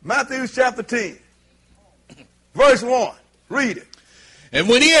 10. Matthew chapter 10. Verse 1. Read it. And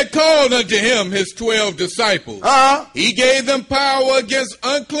when he had called unto him his 12 disciples, he gave them power against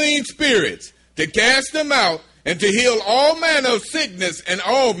unclean spirits to cast them out and to heal all manner of sickness and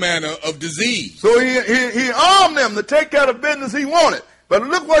all manner of disease. So he armed them to take care of business he wanted. But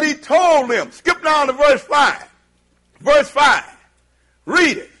look what he told them. Skip down to verse 5. Verse 5.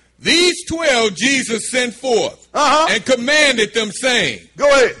 Read it. These 12 Jesus sent forth and commanded them, saying, Go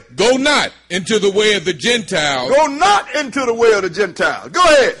ahead. Go not into the way of the Gentiles. Go not into the way of the Gentiles. Go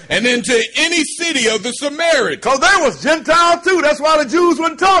ahead. And into any city of the Samaritans. Because they was Gentiles too. That's why the Jews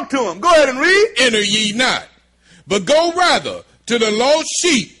wouldn't talk to them. Go ahead and read. Enter ye not, but go rather to the lost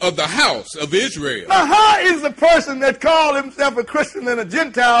sheep of the house of Israel. Now how is the person that called himself a Christian and a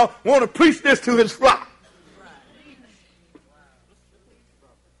Gentile want to preach this to his flock?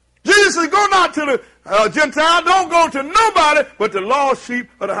 Jesus said, go not to the Gentile, don't go to nobody but the lost sheep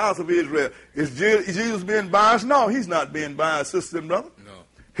of the house of Israel. Is Jesus being biased? No, he's not being biased, sister and brother. No.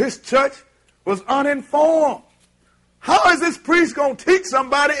 His church was uninformed. How is this priest going to teach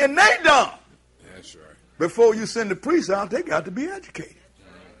somebody and they dumb? That's right. Before you send the priest out, they got to be educated.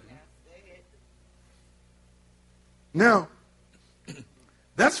 Now,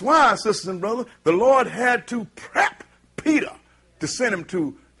 that's why, sisters and brothers, the Lord had to prep Peter to send him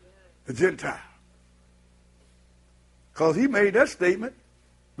to the Gentile. Because he made that statement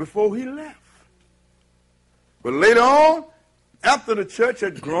before he left. But later on, after the church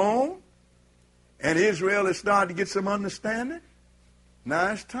had grown and Israel had started to get some understanding,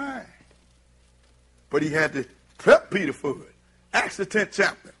 now it's time. But he had to prep Peter for it. Acts the 10th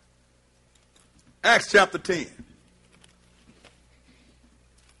chapter. Acts chapter 10.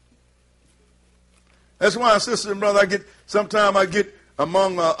 That's why, sisters and brothers, sometimes I get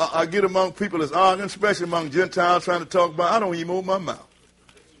among people that's arguing, especially among Gentiles trying to talk about, I don't even move my mouth.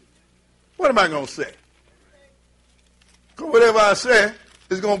 What am I going to say? Because whatever I say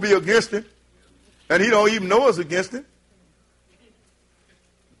is going to be against him. And he don't even know it's against him.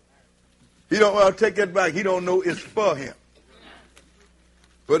 I'll take that back. He don't know it's for him.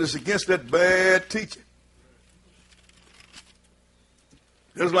 But it's against that bad teaching.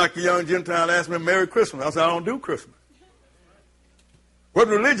 Just like the young Gentile asked me, Merry Christmas. I said, I don't do Christmas. What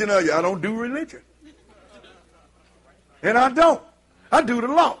religion are you? I don't do religion. And I don't. I do the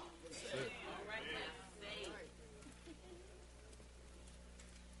law.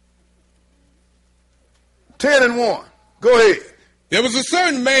 Ten and 1. Go ahead. There was a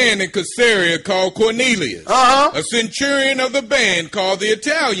certain man in Caesarea called Cornelius, a centurion of the band called the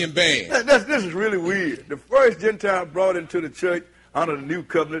Italian band. This is really weird. The first Gentile brought into the church under the new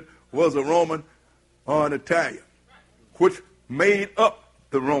covenant was a Roman or an Italian, which made up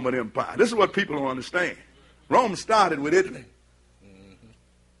the Roman Empire. This is what people don't understand. Rome started with Italy.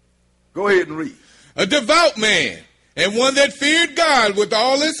 Go ahead and read. A devout man, and one that feared God with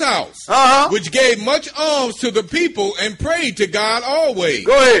all his house, which gave much alms to the people and prayed to God always.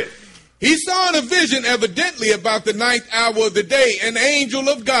 Go ahead. He saw in a vision evidently about the 9th hour of the day an angel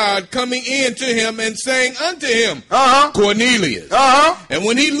of God coming in to him and saying unto him, Cornelius. And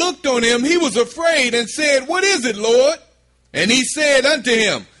when he looked on him, he was afraid and said, What is it, Lord? And he said unto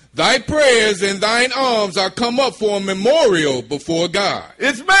him, Thy prayers and thine alms are come up for a memorial before God.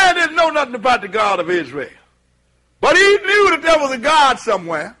 This man didn't know nothing about the God of Israel. But he knew that there was a God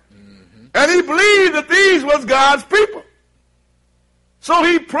somewhere. And he believed that these was God's people. So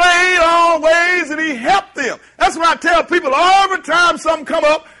he prayed always and he helped them. That's what I tell people every time something come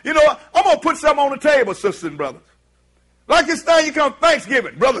up. I'm going to put something on the table, sisters and brothers. Like this thing you come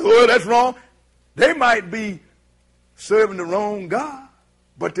Thanksgiving. Brother, that's wrong. They might be serving the wrong God,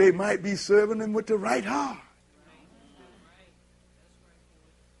 but they might be serving him with the right heart.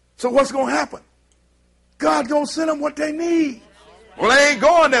 So what's going to happen? God's going to send them what they need. Well, they ain't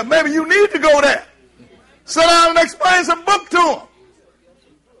going there. Maybe you need to go there. Sit down and explain some book to them.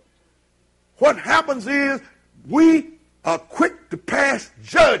 What happens is we are quick to pass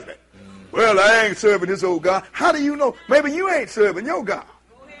judgment. Well, I ain't serving this old God. How do you know? Maybe you ain't serving your God.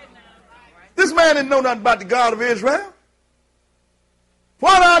 This man didn't know nothing about the God of Israel.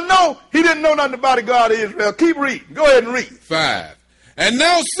 Why do I know he didn't know nothing about the God of Israel? Keep reading. Go ahead and read. 5. And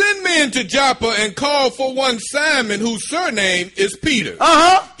now send men to Joppa and call for one Simon, whose surname is Peter.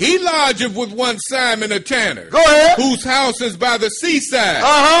 He lodgeth with one Simon a tanner. Go ahead. Whose house is by the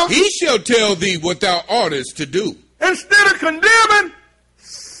seaside. He shall tell thee what thou oughtest to do. Instead of condemning,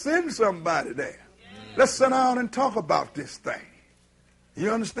 send somebody there. Let's sit down and talk about this thing.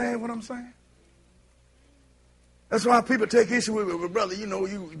 You understand what I'm saying? That's why people take issue with it. Brother,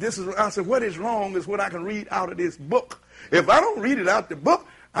 I said, what is wrong is what I can read out of this book. If I don't read it out the book,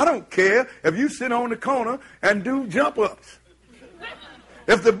 I don't care if you sit on the corner and do jump ups.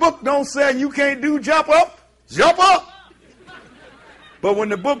 If the book don't say you can't do jump up, jump up. But when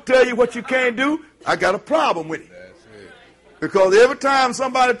the book tell you what you can't do, I got a problem with it. Because every time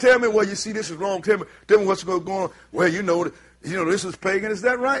somebody tell me, well, you see, this is wrong, tell me what's going on. Well, this is pagan. Is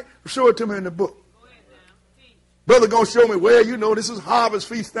that right? Show it to me in the book. Brother going to show me, well, this is Harvest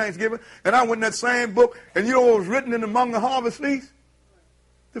Feast, Thanksgiving. And I went in that same book, and you know what was written in among the Harvest Feast?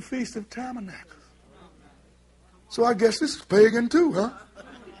 The Feast of Tabernacles. So I guess this is pagan too, huh?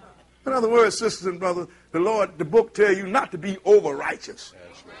 In other words, sisters and brothers, the book tell you not to be over-righteous.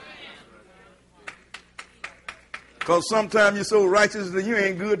 Because sometimes you're so righteous that you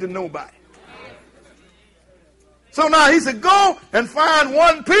ain't good to nobody. So now he said, go and find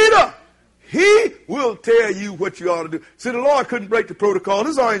one Peter. He will tell you what you ought to do. See, the Lord couldn't break the protocol.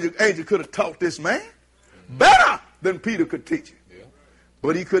 This angel could have taught this man better than Peter could teach him. Yeah.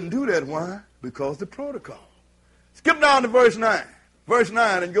 But he couldn't do that. Why? Because the protocol. Skip down to verse 9. Verse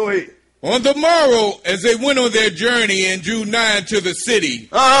 9 and go ahead. On the morrow, as they went on their journey and drew nigh to the city,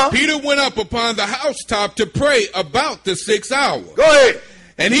 Peter went up upon the housetop to pray about the 6th hour. Go ahead.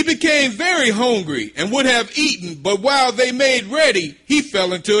 And he became very hungry and would have eaten, but while they made ready, he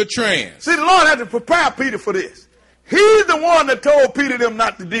fell into a trance. See, the Lord had to prepare Peter for this. He's the one that told Peter them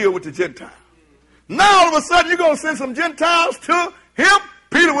not to deal with the Gentiles. Now, all of a sudden, you're going to send some Gentiles to him?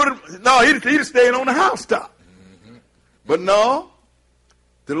 Peter would have, no, he'd have stayed on the housetop. But no,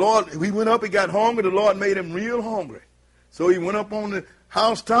 the Lord, he went up, he got hungry. The Lord made him real hungry. So he went up on the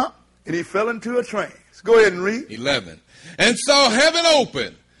housetop and he fell into a trance. Go ahead and read. 11. And saw heaven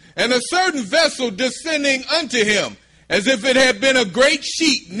open, and a certain vessel descending unto him, as if it had been a great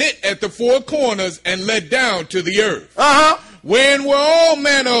sheet knit at the 4 corners and let down to the earth. Wherein were all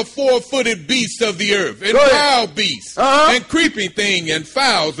manner of 4-footed beasts of the earth, and wild beasts, and creeping things, and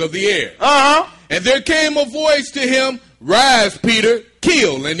fowls of the air. And there came a voice to him, Rise, Peter,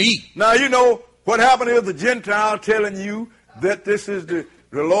 kill and eat. Now, you know, what happened is the Gentile telling you that this is the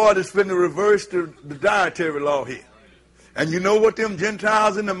Lord is finna reverse the dietary law here. And you know what them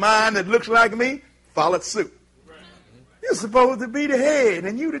Gentiles in the mind that looks like me? Followed suit. You're supposed to be the head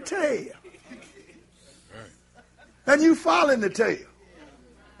and you the tail. And you following the tail.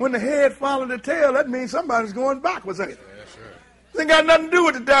 When the head follows the tail, that means somebody's going backwards, ain't it? It ain't got nothing to do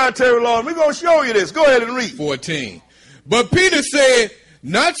with the dietary law. We're going to show you this. Go ahead and read. 14. But Peter said,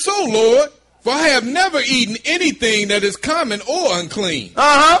 Not so, Lord. For I have never eaten anything that is common or unclean.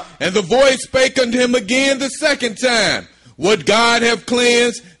 And the voice spake unto him again the second time. What God hath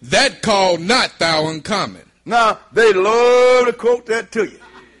cleansed, that call not thou uncommon. Now, they love to quote that to you.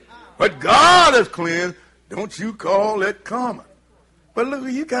 What God has cleansed, don't you call that common. But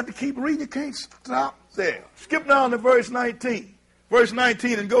look, you got to keep reading. You can't stop there. Skip down to verse 19. Verse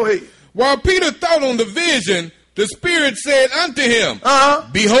 19 and go ahead. While Peter thought on the vision, the Spirit said unto him,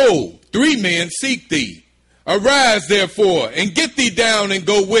 Behold, 3 men seek thee. Arise, therefore, and get thee down and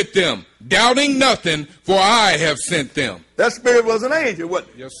go with them, doubting nothing, for I have sent them. That spirit was an angel, wasn't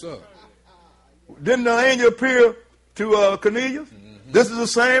it? Yes, sir. Didn't the angel appear to Cornelius? This is the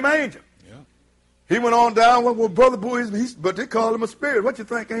same angel. Yeah. He went on down with Brother Boy, but they call him a spirit. What you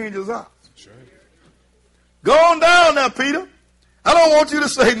think angels are? Sure. Go on down now, Peter. I don't want you to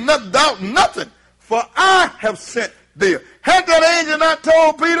say doubt nothing, for I have sent thee. Had that angel not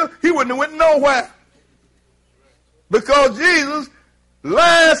told Peter, he wouldn't have went nowhere. Because Jesus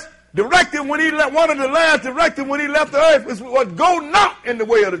last directed when he left, one of the last directed when he left the earth was go not in the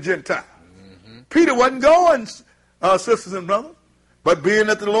way of the Gentile. Peter wasn't going, sisters and brothers. But being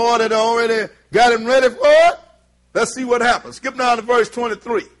that the Lord had already got him ready for it, let's see what happens. Skip down to verse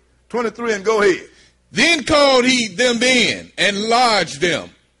 23. 23 and go ahead. Then called he them in and lodged them.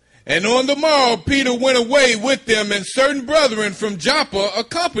 And on the morrow, Peter went away with them, and certain brethren from Joppa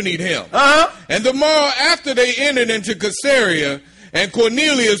accompanied him. And the morrow after they entered into Caesarea, and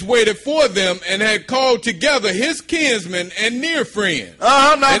Cornelius waited for them, and had called together his kinsmen and near friends.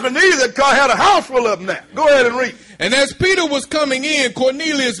 Now Cornelius had a house full of them now. Go ahead and read. And as Peter was coming in,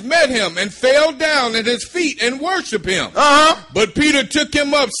 Cornelius met him and fell down at his feet and worshiped him. But Peter took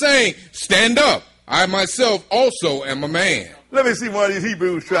him up, saying, "Stand up. I myself also am a man." Let me see one of these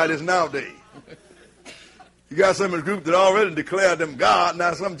Hebrews try this nowadays. You got some of the group that already declared them God.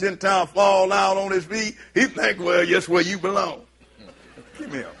 Now some Gentile fall out on his feet. He think, well, yes, where you belong.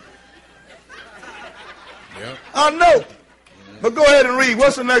 Give me up. Yep. I know. But go ahead and read.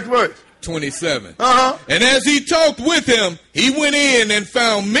 What's the next verse? 27. And as he talked with him, he went in and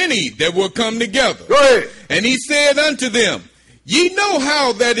found many that were come together. Go ahead. And he said unto them, "Ye know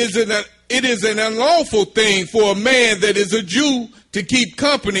how that it is an unlawful thing for a man that is a Jew to keep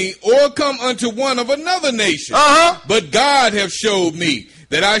company or come unto one of another nation. But God hath showed me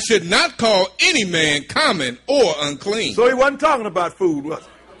that I should not call any man common or unclean." So he wasn't talking about food, was it?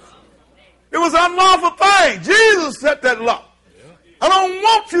 It was an unlawful thing. Jesus set that law. I don't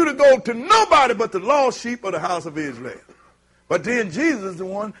want you to go to nobody but the lost sheep of the house of Israel. But then Jesus is the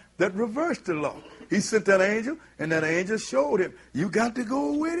one that reversed the law. He sent that angel, and that angel showed him, you got to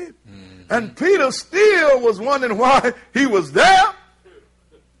go with it. And Peter still was wondering why he was there.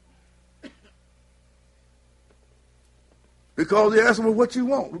 Because he asked him, well, what you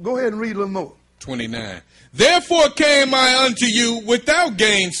want? Go ahead and read a little more. 29. Therefore came I unto you without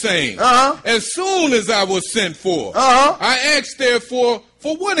gainsaying, as soon as I was sent for. I asked therefore,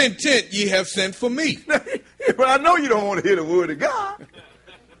 for what intent ye have sent for me? But I know you don't want to hear the word of God.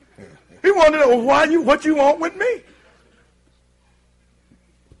 He wanted to know what you want with me.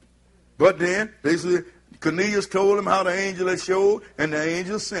 But then, basically, Cornelius told him how the angel had showed, and the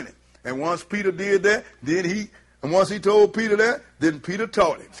angel sent him. And once Peter did that, once he told Peter that, then Peter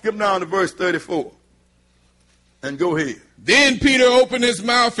taught him. Skip down to verse 34. And go ahead. Then Peter opened his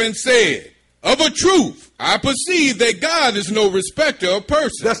mouth and said, "Of a truth, I perceive that God is no respecter of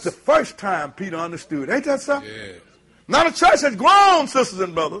persons." That's the first time Peter understood. Ain't that something? Yeah. Now the church has grown, sisters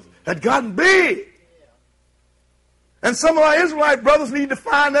and brothers, had gotten big. And some of our Israelite brothers need to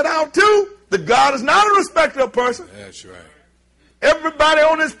find that out too, that God is not a respecter of persons. That's right. Everybody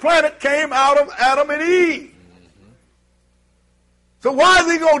on this planet came out of Adam and Eve. So why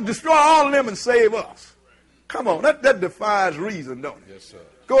is he going to destroy all of them and save us? Come on, that defies reason, don't it? Yes, sir.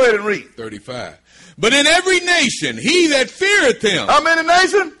 Go ahead and read. 35. But in every nation, he that feareth him. How many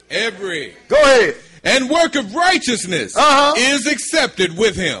nations? Every. Go ahead. And work of righteousness is accepted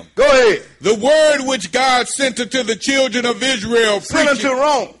with him. Go ahead. The word which God sent unto the children of Israel. Sent unto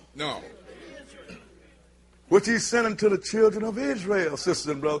Rome. No. Which he sent unto the children of Israel, sisters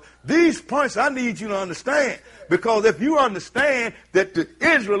and brothers. These points I need you to understand. Because if you understand that the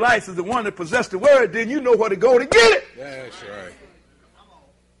Israelites is the one that possessed the word, then you know where to go to get it. That's right.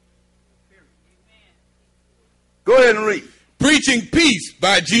 Go ahead and read. Preaching peace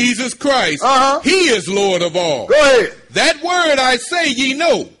by Jesus Christ. He is Lord of all. Go ahead. That word I say ye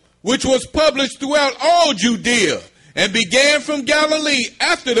know, which was published throughout all Judea, and began from Galilee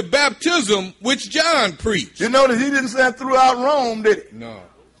after the baptism which John preached. You notice he didn't say throughout Rome, did he? No.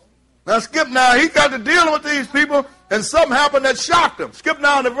 Now skip now. He got to dealing with these people, and something happened that shocked them. Skip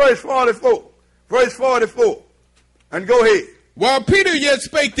down to verse 44. Verse 44. And go ahead. While Peter yet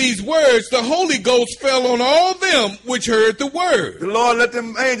spake these words, the Holy Ghost fell on all them which heard the word. The Lord let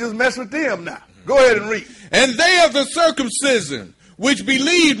them angels mess with them now. Go ahead and read. And they of the circumcision which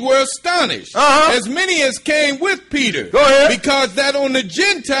believed were astonished, as many as came with Peter. Go ahead. Because that on the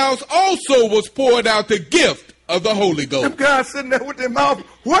Gentiles also was poured out the gift of the Holy Ghost. Them guys sitting there with their mouth,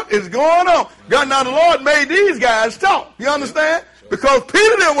 what is going on? God, now the Lord made these guys talk. You understand? Because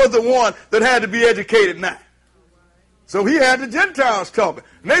Peter then was the one that had to be educated now. So he had the Gentiles talking.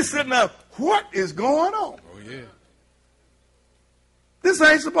 And they sitting there, what is going on? Oh, yeah. This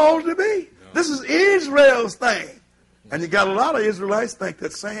ain't supposed to be. No. This is Israel's thing. And you got a lot of Israelites think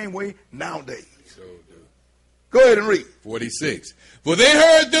that same way nowadays. So do. Go ahead and read. 46. For they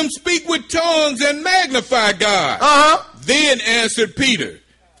heard them speak with tongues and magnify God. Then answered Peter,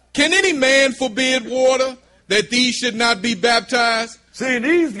 can any man forbid water that these should not be baptized? See,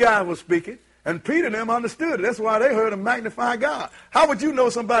 these guys were speaking, and Peter and them understood it. That's why they heard them magnify God. How would you know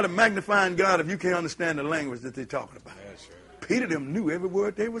somebody magnifying God if you can't understand the language that they're talking about? That's right. Peter and them knew every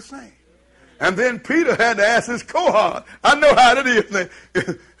word they were saying. And then Peter had to ask his cohort. I know how it is.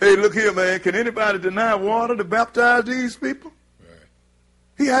 Hey, look here, man. Can anybody deny water to baptize these people? Right.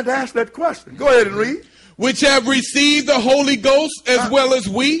 He had to ask that question. Go ahead and read. which have received the Holy Ghost as well as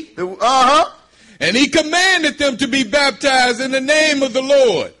we? And he commanded them to be baptized in the name of the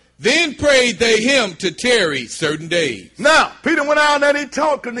Lord. Then prayed they him to tarry certain days. Now, Peter went out and he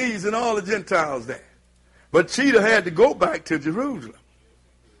taught to these and all the Gentiles there. But Peter had to go back to Jerusalem.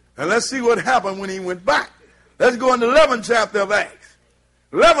 And let's see what happened when he went back. Let's go in the 11th chapter of Acts.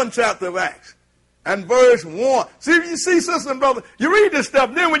 11th chapter of Acts. And verse 1. See, you see, sister and brother, you read this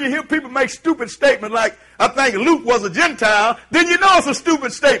stuff, then when you hear people make stupid statements like, I think Luke was a Gentile, then you know it's a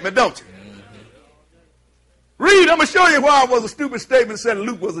stupid statement, don't you? Read, I'm going to show you why it was a stupid statement said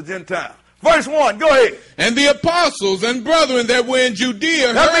Luke was a Gentile. Verse 1, go ahead. And the apostles and brethren that were in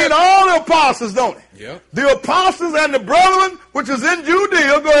Judea. That means all the apostles, don't it? Yeah. The apostles and the brethren, which was in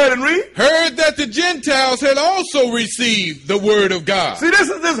Judea, go ahead and read. Heard that the Gentiles had also received the word of God. See, this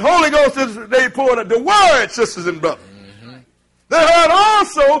is this Holy Ghost that they poured out. The word, sisters and brothers. They heard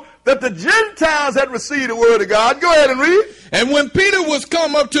also that the Gentiles had received the word of God. Go ahead and read. And when Peter was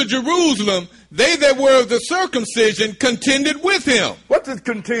come up to Jerusalem, they that were of the circumcision contended with him. What does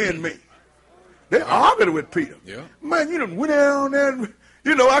contend mean? They argued with Peter. Yeah. Man, you done went down there. And,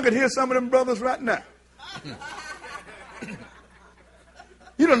 you know, I could hear some of them brothers right now.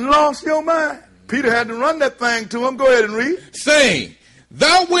 You done lost your mind. Peter had to run that thing to him. Go ahead and read. Saying,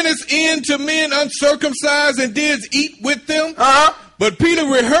 thou wentest in to men uncircumcised and didst eat with them? But Peter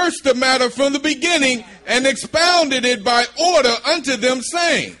rehearsed the matter from the beginning and expounded it by order unto them,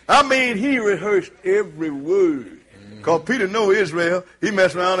 saying. I mean, he rehearsed every word. Because Peter know Israel. He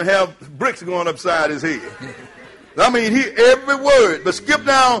messed around and have bricks going upside his head. I mean, every word. But skip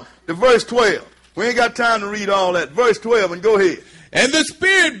down to verse 12. We ain't got time to read all that. Verse 12 and go ahead. And the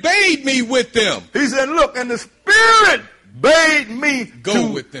Spirit bade me with them. He said, look, and the Spirit bade me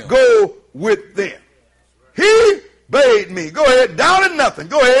go with them. Go with them. He bade me. Go ahead. Doubting nothing.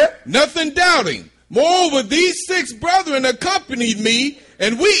 Go ahead. Nothing doubting. Moreover, these 6 brethren accompanied me,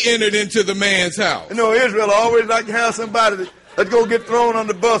 and we entered into the man's house. You know, Israel always like to have somebody that go get thrown on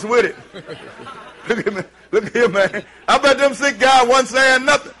the bus with it. Look at me. Look here, man. I bet them 6 guys wasn't saying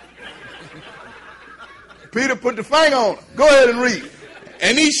nothing. Peter put the finger on him. Go ahead and read.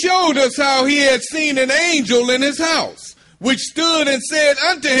 And he showed us how he had seen an angel in his house, which stood and said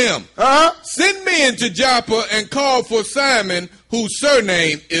unto him, Send men to Joppa and call for Simon, whose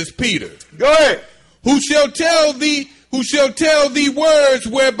surname is Peter. Go ahead. Who shall tell thee words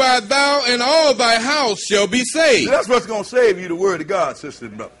whereby thou and all thy house shall be saved. That's what's going to save you, the word of God, sister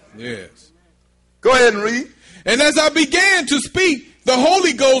and brother. Yes. Go ahead and read. And as I began to speak, the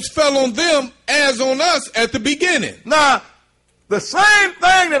Holy Ghost fell on them as on us at the beginning. Now, the same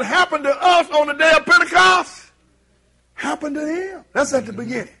thing that happened to us on the day of Pentecost happened to him. That's at the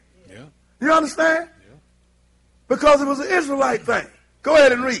beginning. Yeah. You understand? Yeah. Because it was an Israelite thing. Go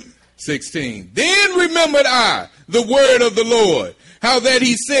ahead and read. 16. Then remembered I the word of the Lord, how that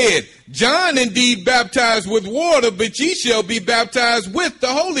he said, John indeed baptized with water, but ye shall be baptized with the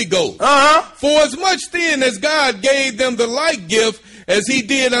Holy Ghost. For as much then as God gave them the like gift as he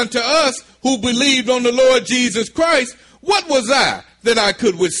did unto us who believed on the Lord Jesus Christ, what was I that I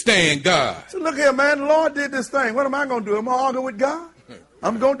could withstand God? So look here, man, the Lord did this thing. What am I going to do? Am I arguing with God?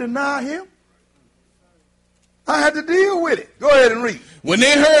 I'm going to deny him? I had to deal with it. Go ahead and read. When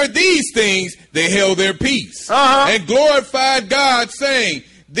they heard these things, they held their peace and glorified God, saying,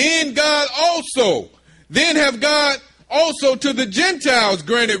 Then have God also to the Gentiles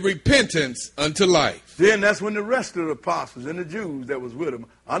granted repentance unto life. Then that's when the rest of the apostles and the Jews that was with them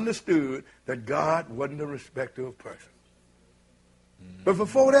understood that God wasn't a respecter of persons. But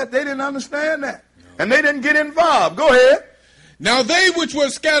before that, they didn't understand that. And they didn't get involved. Go ahead. Now they which were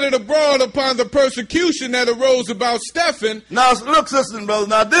scattered abroad upon the persecution that arose about Stephen. Now look, sisters and brothers,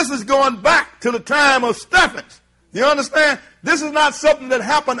 now this is going back to the time of Stephen. You understand? This is not something that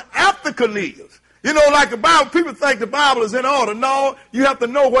happened after Cornelius. You know, like the Bible, people think the Bible is in order. No, you have to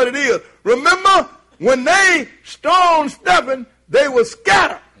know what it is. Remember, when they stoned Stephen, they were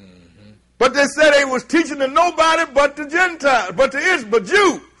scattered. But they said they was teaching to nobody but the Gentiles, but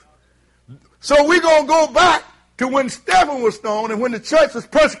Jews. So we're going to go back to when Stephen was stoned and when the church was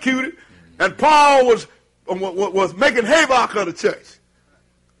persecuted and Paul was making havoc of the church.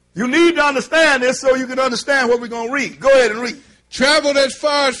 You need to understand this so you can understand what we're going to read. Go ahead and read. Traveled as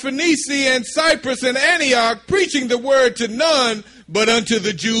far as Phoenicia and Cyprus and Antioch, preaching the word to none but unto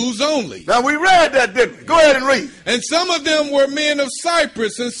the Jews only. Now we read that, didn't we? Go ahead and read. And some of them were men of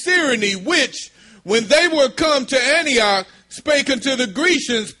Cyprus and Cyrene, which, when they were come to Antioch, spake unto the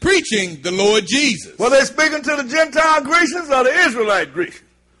Grecians, preaching the Lord Jesus. Well, they speaking to the Gentile Grecians or the Israelite Grecians?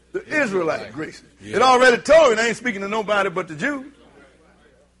 The Israelite Grecians. Yeah. It already told you they ain't speaking to nobody but the Jews.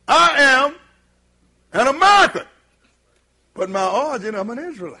 I am an my origin, I'm an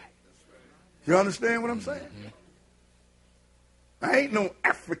Israelite. You understand what I'm saying? I ain't no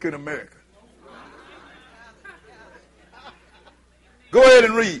African American. Go ahead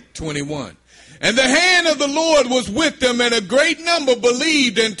and read. 21. And the hand of the Lord was with them, and a great number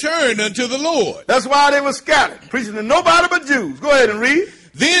believed and turned unto the Lord. That's why they were scattered, preaching to nobody but Jews. Go ahead and read.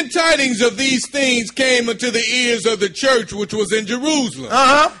 Then tidings of these things came unto the ears of the church which was in Jerusalem.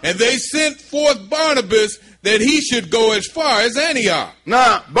 And they sent forth Barnabas that he should go as far as Antioch.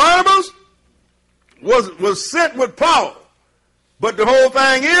 Now, Barnabas was sent with Paul. But the whole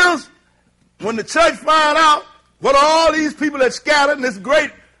thing is, when the church found out what all these people had scattered and this great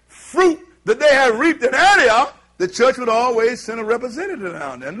fruit that they had reaped in Antioch, the church would always send a representative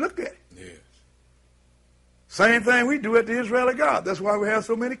down there and look at it. Yes. Same thing we do at the Israel of God. That's why we have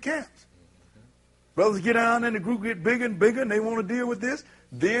so many camps. Brothers get down and the group get bigger and bigger and they want to deal with this.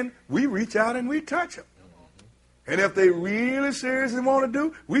 Then we reach out and we touch them. And if they really seriously want to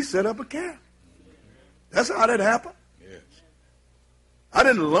do, we set up a camp. That's how that happened. Yes. I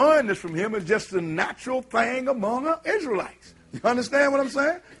didn't learn this from him. It's just a natural thing among us Israelites. You understand what I'm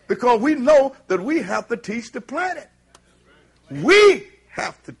saying? Because we know that we have to teach the planet. We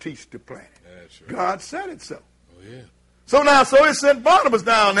have to teach the planet. That's right. God said it so. Oh, yeah. So he sent Barnabas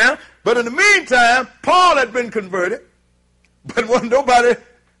down there. But in the meantime, Paul had been converted. But nobody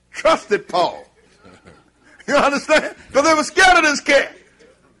trusted Paul. You understand? Because they were scared of this cat.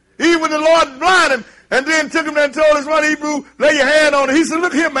 Even when the Lord blinded him and then took him and told us one Hebrew, lay your hand on it. He said,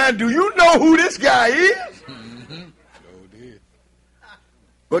 look here, man, do you know who this guy is?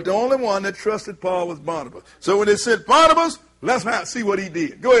 But the only one that trusted Paul was Barnabas. So when they sent Barnabas, let's see what he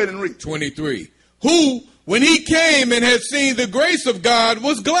did. Go ahead and read. 23. Who, when he came and had seen the grace of God,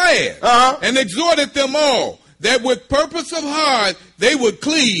 was glad and exhorted them all, that with purpose of heart they would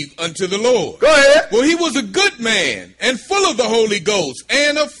cleave unto the Lord. Go ahead. For he was a good man and full of the Holy Ghost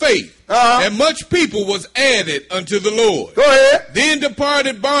and of faith. And much people was added unto the Lord. Go ahead. Then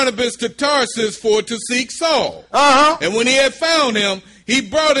departed Barnabas to Tarsus for to seek Saul. And when he had found him, he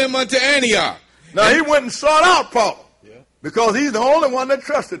brought him unto Antioch. Now he went and sought out Paul. Because he's the only one that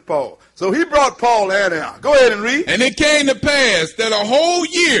trusted Paul. So he brought Paul to Antioch. Go ahead and read. And it came to pass that a whole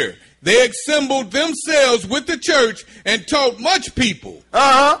year they assembled themselves with the church and taught much people.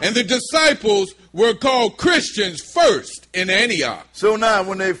 And the disciples were called Christians first in Antioch. So now,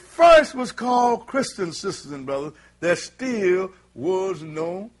 when they first was called Christians, sisters and brothers, there still was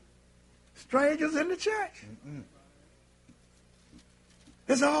no strangers in the church.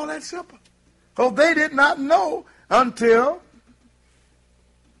 It's all that simple. Because they did not know until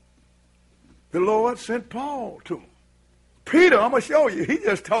the Lord sent Paul to them. Peter, I'm going to show you, he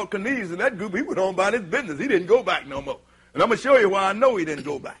just taught Cornelius in that group. He went on about his business. He didn't go back no more. And I'm going to show you why I know he didn't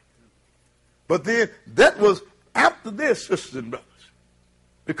go back. But then that was after this, sisters and brothers.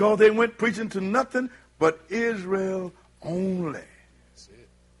 Because they went preaching to nothing but Israel only.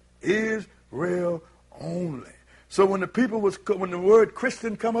 Israel only. So when the word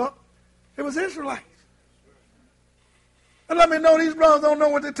Christian come up, it was Israelites. And let me know these brothers don't know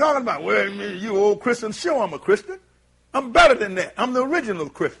what they're talking about. Well, you old Christians, sure I'm a Christian. I'm better than that. I'm the original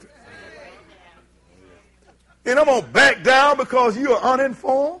Christian. And I'm going to back down because you are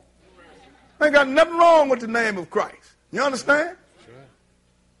uninformed. Ain't got nothing wrong with the name of Christ. You understand?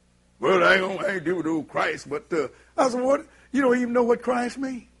 Well, I ain't do with old Christ, but I said, what? You don't even know what Christ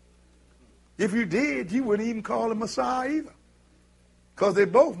means. If you did, you wouldn't even call him Messiah either. Because they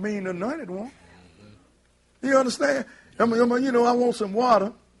both mean anointed one. You understand? I want some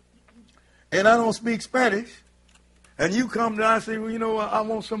water, and I don't speak Spanish, and you come down and say, well, I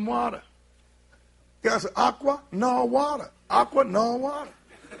want some water. I say, aqua, no water. Aqua, no water.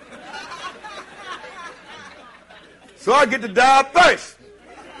 So I get to die first,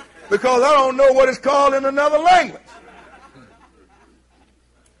 because I don't know what it's called in another language.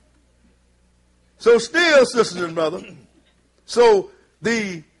 So still, sisters and brothers, so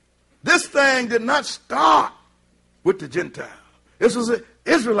this thing did not start with the Gentile. This was an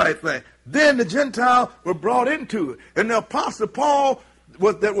Israelite thing. Then the Gentile were brought into it. And the Apostle Paul,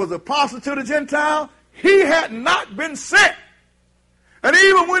 that was apostle to the Gentile, he had not been sent. And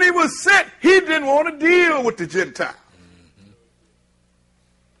even when he was sent, he didn't want to deal with the Gentile.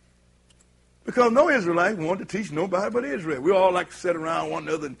 Because no Israelite wanted to teach nobody but Israel. We all like to sit around one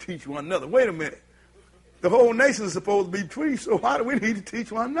another and teach one another. Wait a minute. The whole nation is supposed to be free, so why do we need to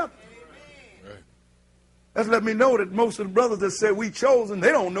teach one another? That's let me know that most of the brothers that said we chosen, they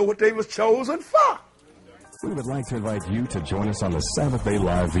don't know what they was chosen for. We would like to invite you to join us on the Sabbath Day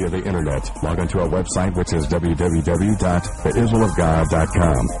Live via the Internet. Log on to our website, which is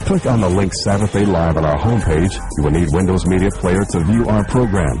www.theisraelofgod.com. Click on the link Sabbath Day Live on our homepage. You will need Windows Media Player to view our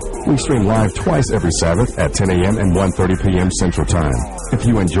program. We stream live twice every Sabbath at 10 a.m. and 1:30 p.m. Central Time. If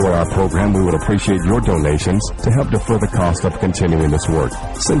you enjoy our program, we would appreciate your donations to help defer the cost of continuing this work.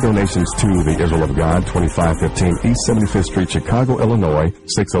 Send donations to the Israel of God, 2515 East 75th Street, Chicago, Illinois,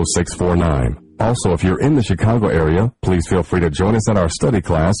 60649. Also, if you're in the Chicago area, please feel free to join us at our study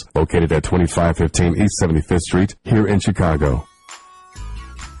class located at 2515 East 75th Street here in Chicago.